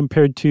person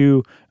compared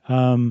to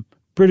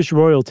British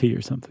royalty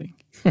or something.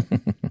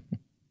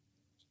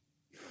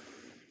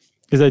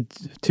 Is that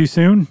too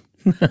soon?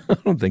 I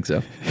don't think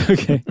so.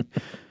 Okay.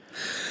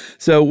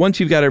 So once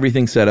you've got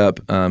everything set up,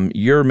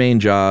 your main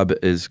job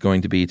is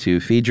going to be to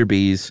feed your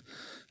bees,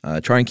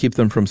 try and keep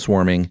them from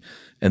swarming,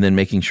 and then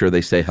making sure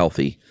they stay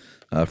healthy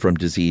from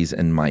disease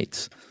and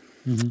mites.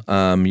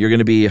 Mm-hmm. You're going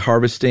to be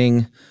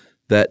harvesting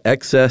that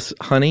excess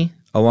honey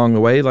along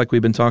the way, like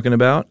we've been talking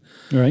about.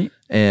 Right.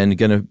 And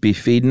going to be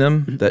feeding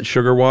them that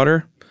sugar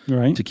water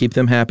to keep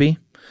them happy.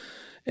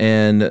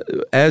 And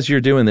as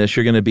you're doing this,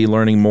 you're going to be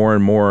learning more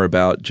and more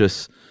about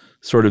just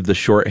sort of the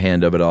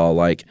shorthand of it all.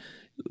 Like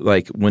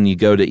when you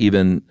go to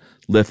even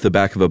lift the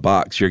back of a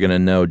box, you're going to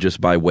know just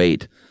by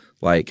weight,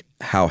 like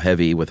how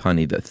heavy with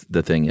honey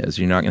the thing is.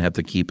 You're not going to have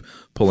to keep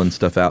pulling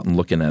stuff out and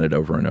looking at it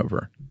over and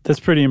over.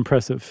 That's pretty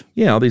impressive.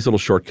 Yeah, all these little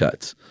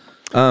shortcuts.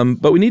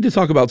 But we need to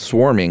talk about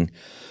swarming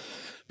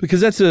because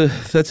that's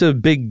a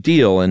big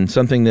deal and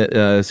something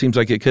that seems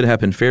like it could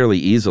happen fairly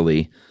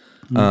easily.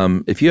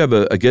 If you have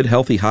a good,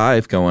 healthy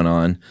hive going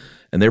on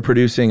and they're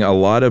producing a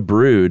lot of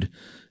brood,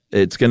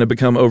 it's going to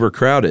become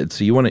overcrowded.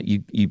 So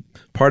you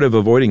part of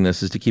avoiding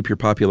this is to keep your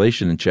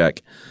population in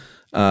check.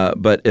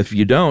 But if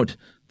you don't,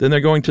 then they're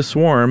going to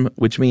swarm,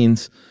 which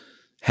means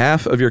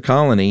half of your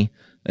colony,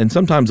 and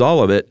sometimes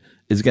all of it,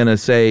 is going to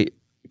say,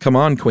 come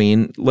on,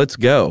 queen, let's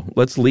go.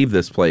 Let's leave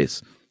this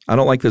place. I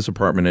don't like this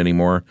apartment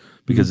anymore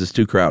because it's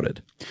too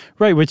crowded.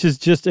 Right, which is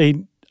just a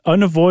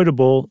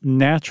unavoidable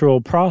natural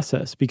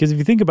process. Because if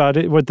you think about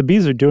it, what the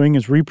bees are doing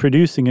is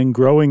reproducing and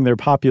growing their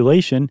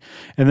population.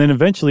 And then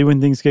eventually when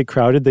things get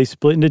crowded, they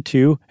split into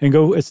two and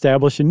go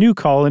establish a new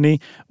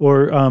colony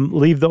or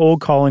leave the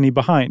old colony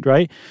behind,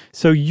 right?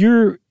 So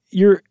you're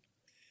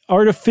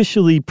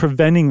artificially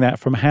preventing that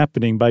from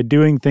happening by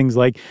doing things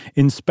like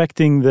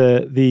inspecting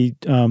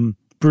the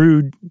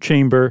brood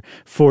chamber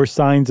for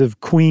signs of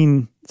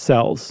queen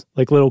cells,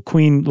 like little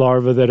queen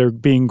larvae that are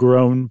being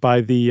grown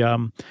by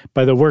the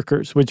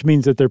workers, which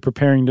means that they're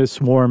preparing to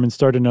swarm and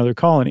start another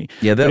colony.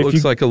 Yeah, that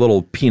looks like a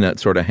little peanut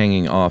sort of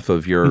hanging off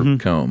of your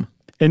comb.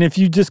 And if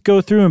you just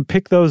go through and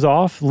pick those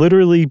off,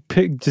 literally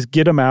just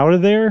get them out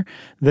of there,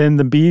 then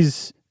the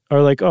bees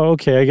are like, oh,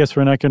 okay, I guess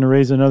we're not going to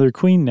raise another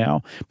queen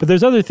now. But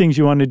there's other things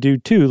you want to do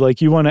too, like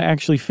you want to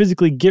actually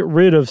physically get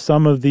rid of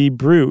some of the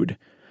brood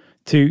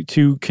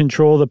to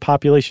control the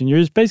population. You're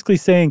just basically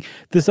saying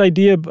this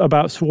idea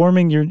about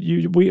swarming,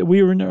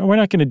 we're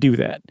not going to do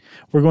that.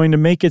 We're going to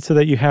make it so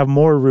that you have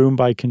more room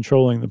by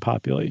controlling the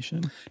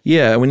population.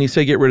 Yeah, when you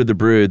say get rid of the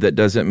brood, that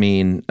doesn't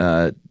mean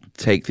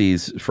take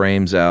these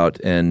frames out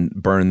and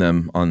burn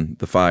them on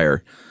the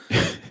fire.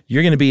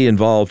 You're going to be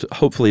involved,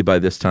 hopefully by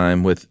this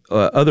time, with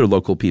other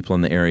local people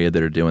in the area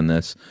that are doing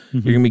this.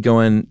 You're going to be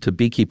going to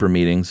beekeeper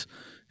meetings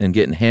and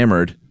getting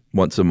hammered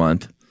once a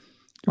month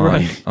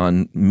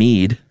on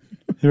mead.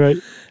 Right.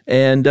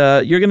 And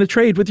you're going to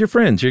trade with your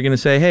friends. You're going to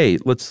say, hey,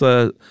 let's.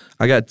 I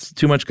got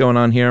too much going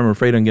on here. I'm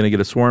afraid I'm going to get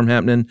a swarm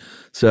happening.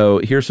 So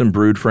here's some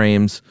brood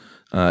frames.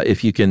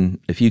 If you can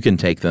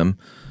take them,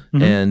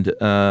 and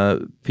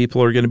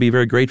people are going to be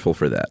very grateful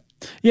for that.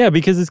 Yeah,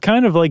 because it's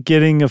kind of like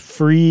getting a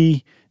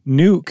free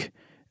nuke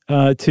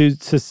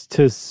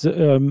to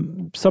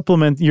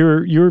supplement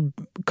your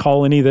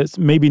colony that's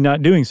maybe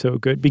not doing so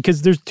good.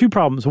 Because there's two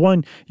problems.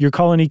 One, your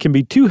colony can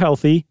be too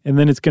healthy, and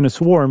then it's going to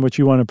swarm, which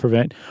you want to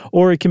prevent.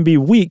 Or it can be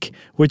weak,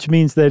 which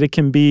means that it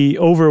can be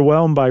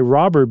overwhelmed by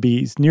robber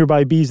bees,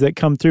 nearby bees that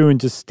come through and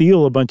just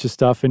steal a bunch of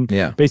stuff and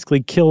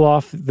basically kill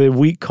off the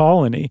weak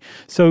colony.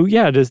 So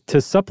yeah,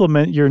 to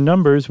supplement your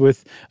numbers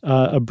with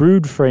a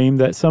brood frame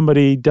that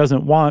somebody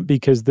doesn't want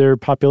because their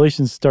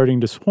population's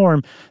starting to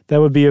swarm,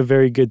 that would be a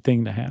very good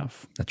thing to have.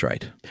 That's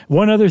right.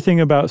 One other thing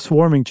about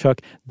swarming,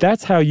 Chuck,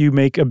 that's how you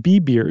make a bee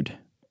beard.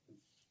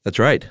 That's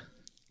right.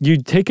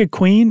 You take a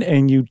queen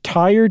and you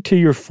tie her to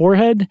your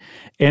forehead,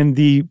 and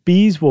the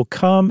bees will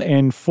come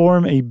and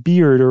form a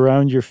beard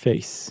around your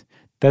face.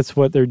 That's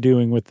what they're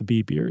doing with the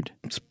bee beard.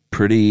 It's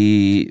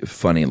pretty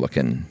funny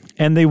looking.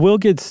 And they will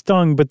get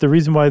stung, but the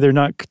reason why they're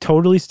not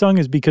totally stung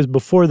is because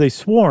before they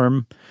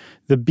swarm,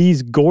 the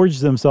bees gorge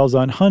themselves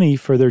on honey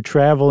for their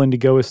travel and to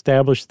go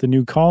establish the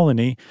new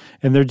colony,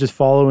 and they're just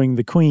following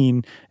the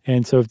queen.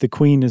 And so if the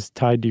queen is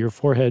tied to your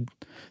forehead,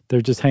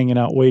 they're just hanging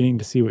out waiting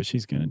to see what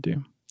she's going to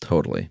do.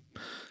 Totally.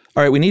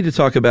 All right, we need to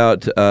talk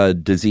about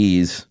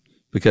disease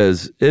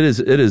because it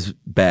is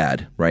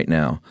bad right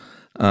now.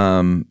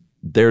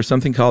 There's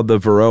something called the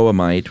Varroa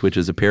mite, which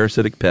is a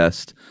parasitic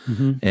pest,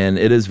 and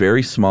it is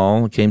very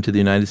small. It came to the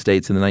United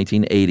States in the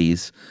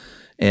 1980s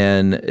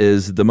and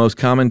is the most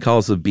common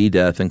cause of bee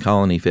death and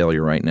colony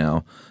failure right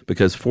now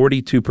because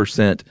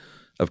 42%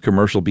 of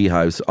commercial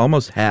beehives,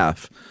 almost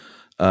half,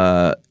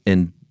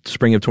 in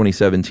spring of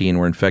 2017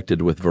 were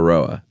infected with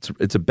Varroa.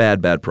 It's a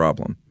bad, bad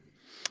problem.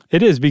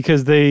 It is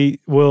because they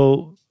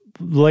will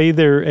lay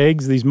their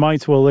eggs, these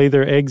mites will lay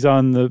their eggs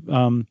on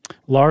the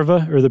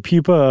larva or the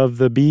pupa of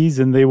the bees,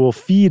 and they will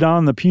feed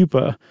on the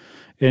pupa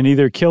and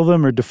either kill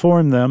them or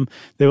deform them.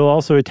 They will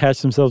also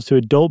attach themselves to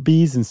adult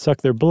bees and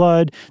suck their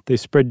blood. They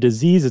spread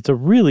disease. It's a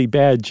really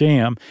bad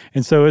jam.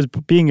 And so as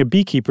being a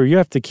beekeeper, you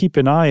have to keep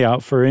an eye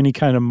out for any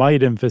kind of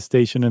mite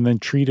infestation and then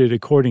treat it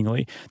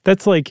accordingly.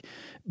 That's like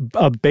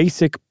a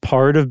basic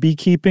part of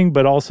beekeeping,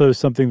 but also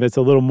something that's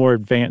a little more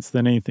advanced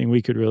than anything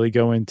we could really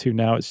go into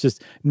now. It's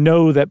just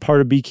know that part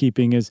of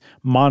beekeeping is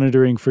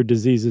monitoring for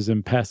diseases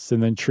and pests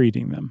and then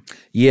treating them.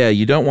 Yeah,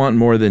 you don't want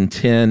more than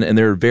 10, and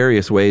there are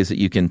various ways that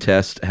you can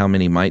test how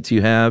many mites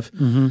you have.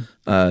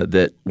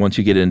 That once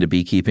you get into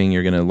beekeeping,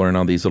 you're going to learn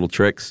all these little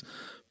tricks.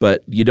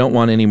 But you don't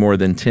want any more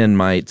than 10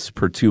 mites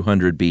per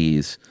 200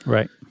 bees.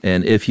 Right.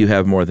 And if you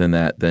have more than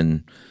that,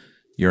 then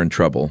you're in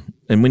trouble.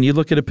 And when you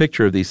look at a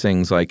picture of these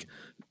things, like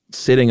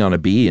sitting on a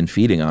bee and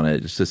feeding on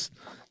it, it's just,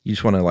 you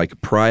just want to like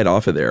pry it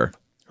off of there.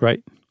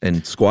 Right.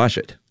 And squash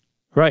it.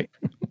 Right.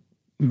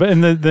 But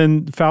and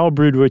then foul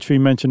brood, which we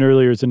mentioned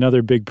earlier, is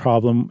another big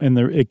problem. And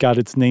it got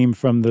its name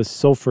from the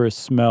sulfurous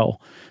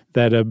smell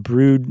that a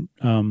brood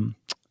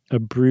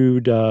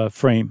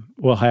frame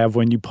will have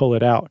when you pull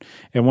it out.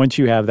 And once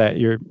you have that,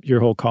 your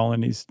whole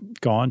colony's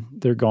gone.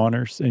 They're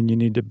goners, and you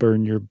need to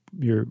burn your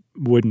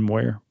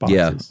woodenware boxes.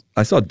 Yeah.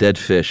 I saw dead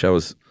fish.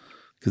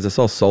 Because I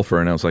saw sulfur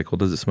and I was like, well,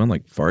 does it smell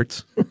like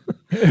farts?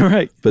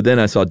 Right. But then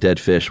I saw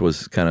dead fish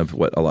was kind of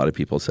what a lot of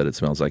people said it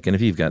smells like. And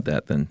if you've got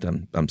that,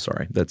 then I'm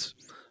sorry. That's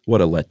what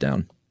a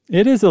letdown.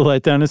 It is a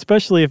letdown,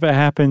 especially if it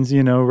happens,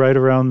 right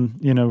around,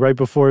 right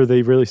before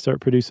they really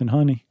start producing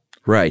honey.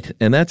 Right.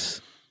 And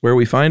that's where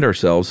we find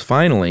ourselves.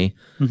 Finally,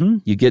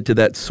 you get to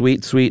that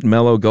sweet, sweet,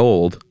 mellow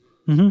gold,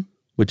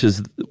 which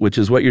is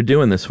what you're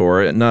doing this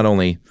for. And not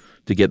only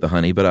to get the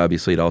honey, but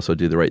obviously to also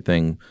do the right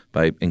thing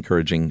by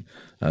encouraging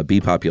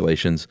bee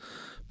populations.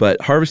 But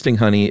harvesting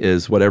honey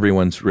is what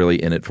everyone's really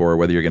in it for,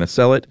 whether you're going to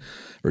sell it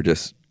or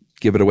just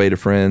give it away to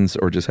friends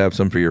or just have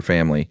some for your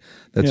family.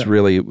 That's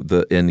really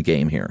the end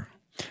game here.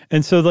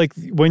 And so like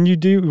when you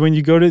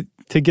go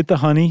to get the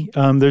honey,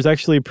 there's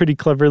actually a pretty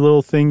clever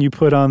little thing you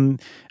put on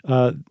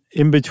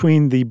in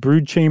between the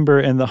brood chamber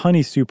and the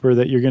honey super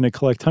that you're going to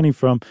collect honey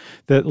from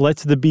that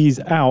lets the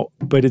bees out,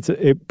 but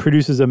it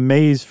produces a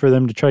maze for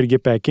them to try to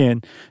get back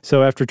in.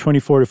 So after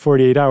 24 to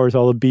 48 hours,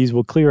 all the bees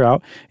will clear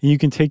out, and you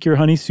can take your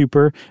honey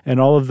super and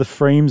all of the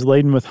frames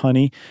laden with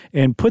honey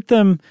and put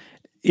them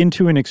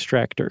into an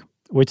extractor,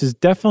 which is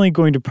definitely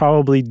going to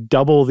probably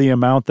double the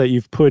amount that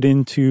you've put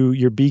into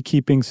your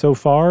beekeeping so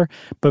far.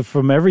 But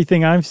from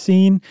everything I've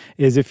seen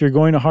is if you're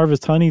going to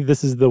harvest honey,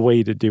 this is the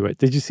way to do it.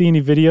 Did you see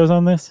any videos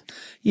on this?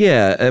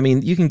 Yeah. I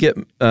mean, you can get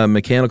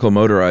mechanical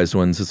motorized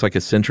ones. It's like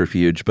a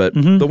centrifuge. But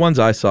the ones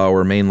I saw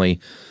were mainly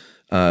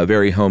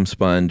very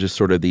homespun, just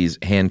sort of these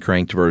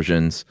hand-cranked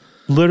versions.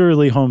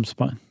 Literally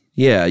homespun.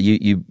 Yeah.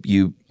 You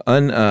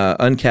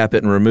uncap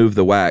it and remove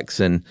the wax,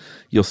 and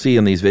you'll see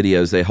in these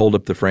videos they hold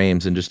up the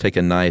frames and just take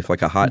a knife,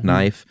 like a hot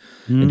knife,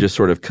 and just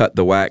sort of cut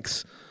the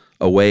wax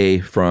away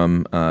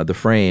from the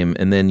frame,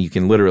 and then you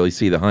can literally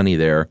see the honey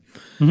there.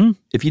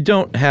 If you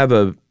don't have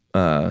a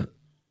an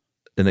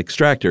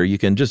extractor, you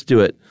can just do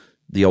it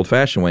the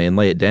old-fashioned way and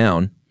lay it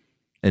down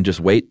and just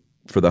wait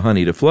for the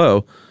honey to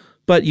flow.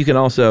 But you can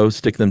also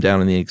stick them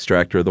down in the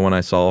extractor. The one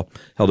I saw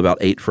held about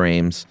 8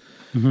 frames,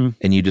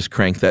 and you just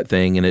crank that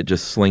thing, and it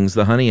just slings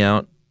the honey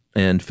out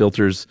and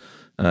filters.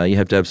 You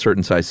have to have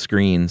certain size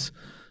screens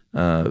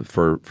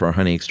for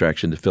honey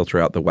extraction to filter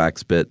out the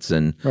wax bits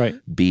and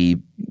bee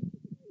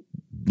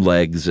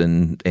legs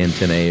and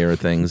antennae or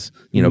things,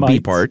 bee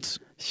parts.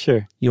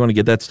 Sure. You want to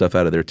get that stuff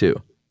out of there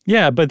too.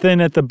 Yeah, but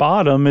then at the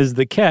bottom is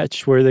the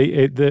catch where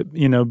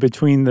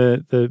between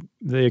the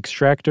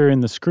extractor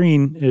and the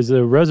screen is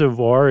a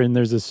reservoir, and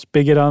there's a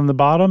spigot on the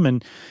bottom,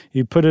 and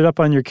you put it up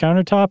on your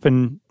countertop,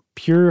 and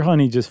pure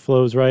honey just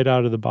flows right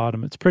out of the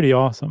bottom. It's pretty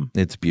awesome.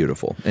 It's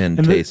beautiful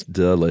and tastes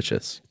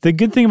delicious. The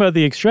good thing about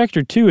the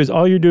extractor, too, is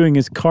all you're doing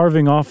is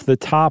carving off the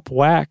top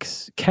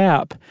wax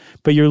cap,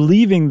 but you're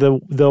leaving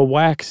the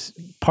wax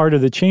part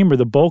of the chamber,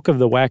 the bulk of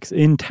the wax,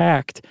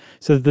 intact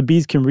so that the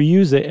bees can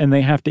reuse it, and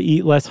they have to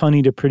eat less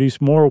honey to produce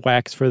more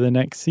wax for the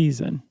next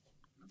season.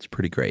 It's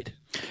pretty great.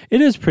 It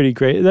is pretty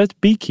great. That's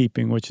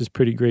beekeeping, which is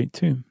pretty great,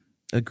 too.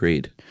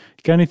 Agreed.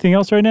 Got anything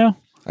else right now?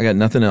 I got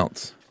nothing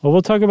else. Well,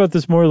 we'll talk about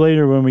this more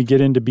later when we get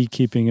into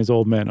beekeeping as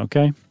old men,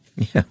 okay?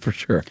 Yeah, for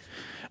sure.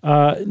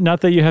 Not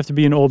that you have to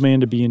be an old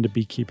man to be into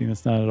beekeeping.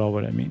 That's not at all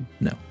what I mean.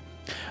 No.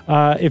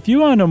 If you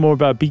want to know more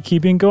about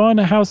beekeeping, go on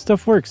to How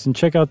Stuff Works and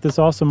check out this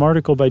awesome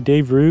article by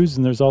Dave Ruse,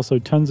 and there's also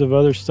tons of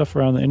other stuff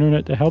around the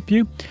internet to help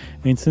you.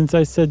 And since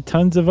I said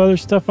tons of other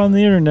stuff on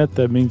the internet,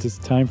 that means it's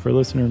time for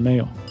listener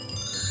mail.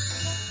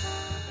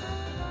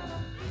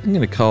 I'm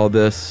going to call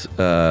this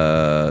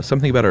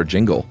something about our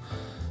jingle.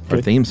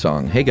 Our theme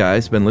song. Hey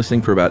guys, been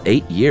listening for about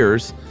 8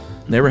 years.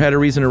 Never had a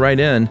reason to write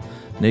in.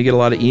 Now you get a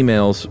lot of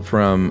emails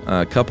from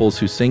couples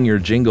who sing your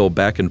jingle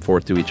back and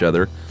forth to each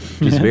other,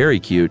 which is very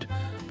cute.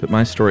 But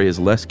my story is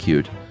less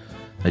cute.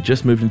 I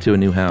just moved into a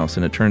new house,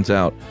 and it turns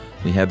out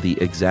we have the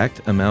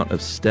exact amount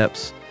of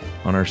steps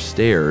on our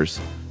stairs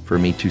for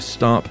me to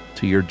stomp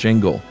to your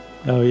jingle.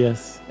 Oh,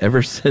 yes.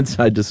 Ever since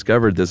I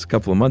discovered this a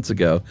couple of months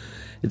ago,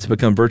 it's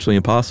become virtually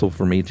impossible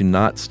for me to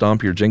not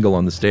stomp your jingle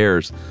on the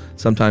stairs,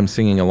 sometimes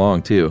singing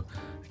along, too.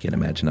 I can't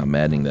imagine how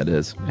maddening that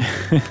is.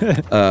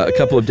 A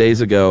couple of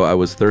days ago, I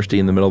was thirsty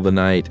in the middle of the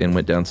night and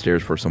went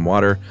downstairs for some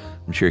water.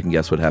 I'm sure you can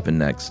guess what happened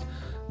next.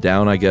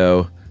 Down I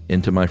go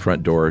into my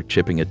front door,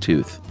 chipping a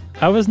tooth.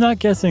 I was not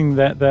guessing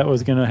that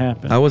was going to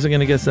happen. I wasn't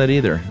going to guess that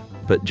either.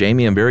 But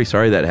Jamie, I'm very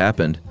sorry that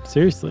happened.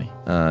 Seriously.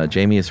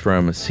 Jamie is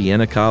from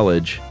Siena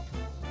College,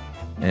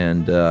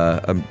 and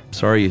I'm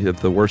sorry you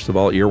have the worst of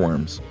all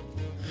earworms.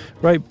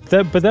 Right,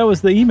 but that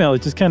was the email.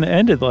 It just kind of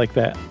ended like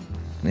that.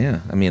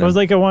 Yeah, I mean... I was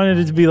like, I wanted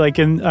it to be like,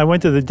 and I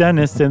went to the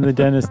dentist, and the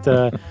dentist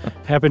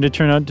happened to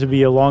turn out to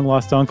be a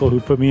long-lost uncle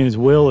who put me in his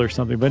will or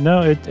something. But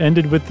no, it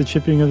ended with the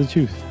chipping of the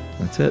tooth.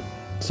 That's it.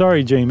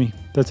 Sorry, Jamie.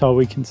 That's all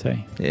we can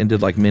say. It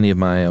ended like many of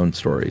my own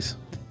stories.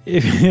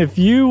 If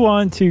you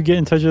want to get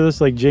in touch with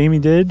us like Jamie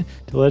did,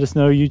 to let us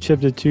know you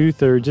chipped a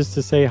tooth, or just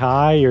to say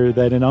hi, or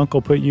that an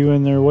uncle put you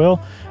in their will,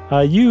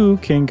 you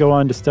can go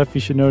on to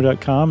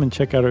stuffyoushouldknow.com and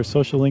check out our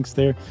social links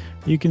there.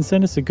 You can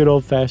send us a good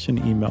old-fashioned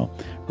email.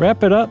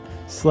 Wrap it up,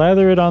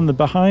 slather it on the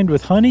behind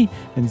with honey,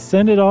 and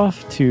send it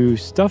off to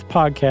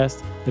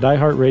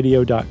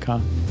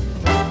stuffpodcast@iheartradio.com.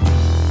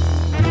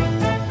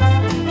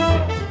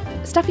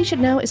 Stuff You Should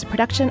Know is a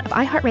production of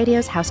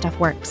iHeartRadio's How Stuff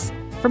Works.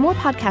 For more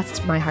podcasts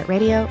from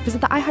iHeartRadio, visit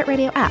the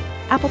iHeartRadio app,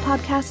 Apple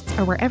Podcasts,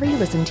 or wherever you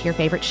listen to your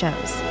favorite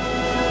shows.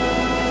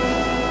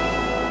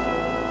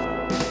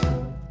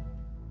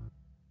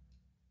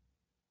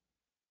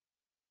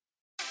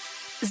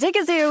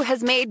 Zigazoo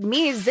has made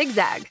me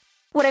zigzag.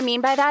 What I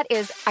mean by that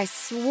is I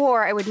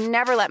swore I would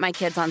never let my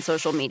kids on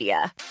social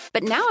media.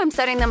 But now I'm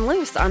setting them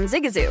loose on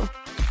Zigazoo.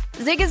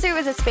 Zigazoo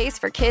is a space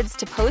for kids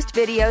to post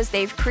videos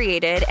they've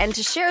created and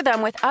to share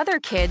them with other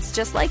kids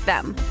just like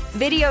them.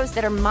 Videos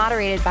that are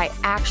moderated by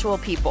actual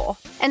people.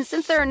 And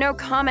since there are no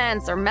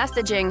comments or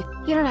messaging,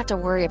 you don't have to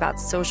worry about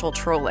social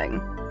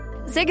trolling.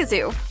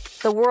 Zigazoo,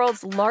 the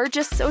world's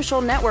largest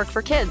social network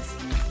for kids.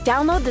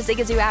 Download the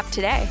Zigazoo app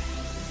today.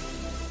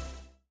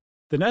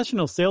 The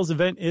national sales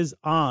event is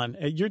on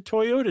at your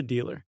Toyota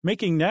dealer,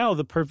 making now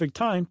the perfect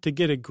time to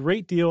get a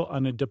great deal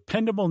on a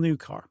dependable new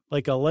car,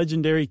 like a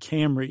legendary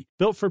Camry,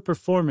 built for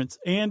performance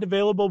and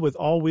available with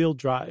all-wheel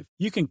drive.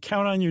 You can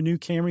count on your new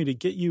Camry to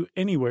get you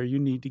anywhere you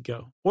need to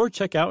go. Or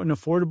check out an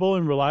affordable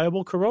and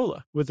reliable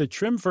Corolla. With a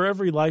trim for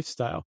every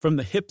lifestyle, from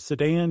the hip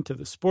sedan to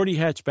the sporty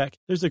hatchback,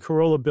 there's a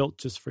Corolla built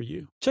just for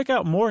you. Check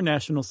out more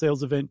national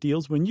sales event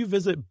deals when you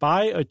visit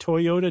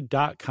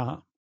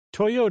buyatoyota.com.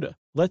 Toyota,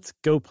 let's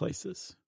go places.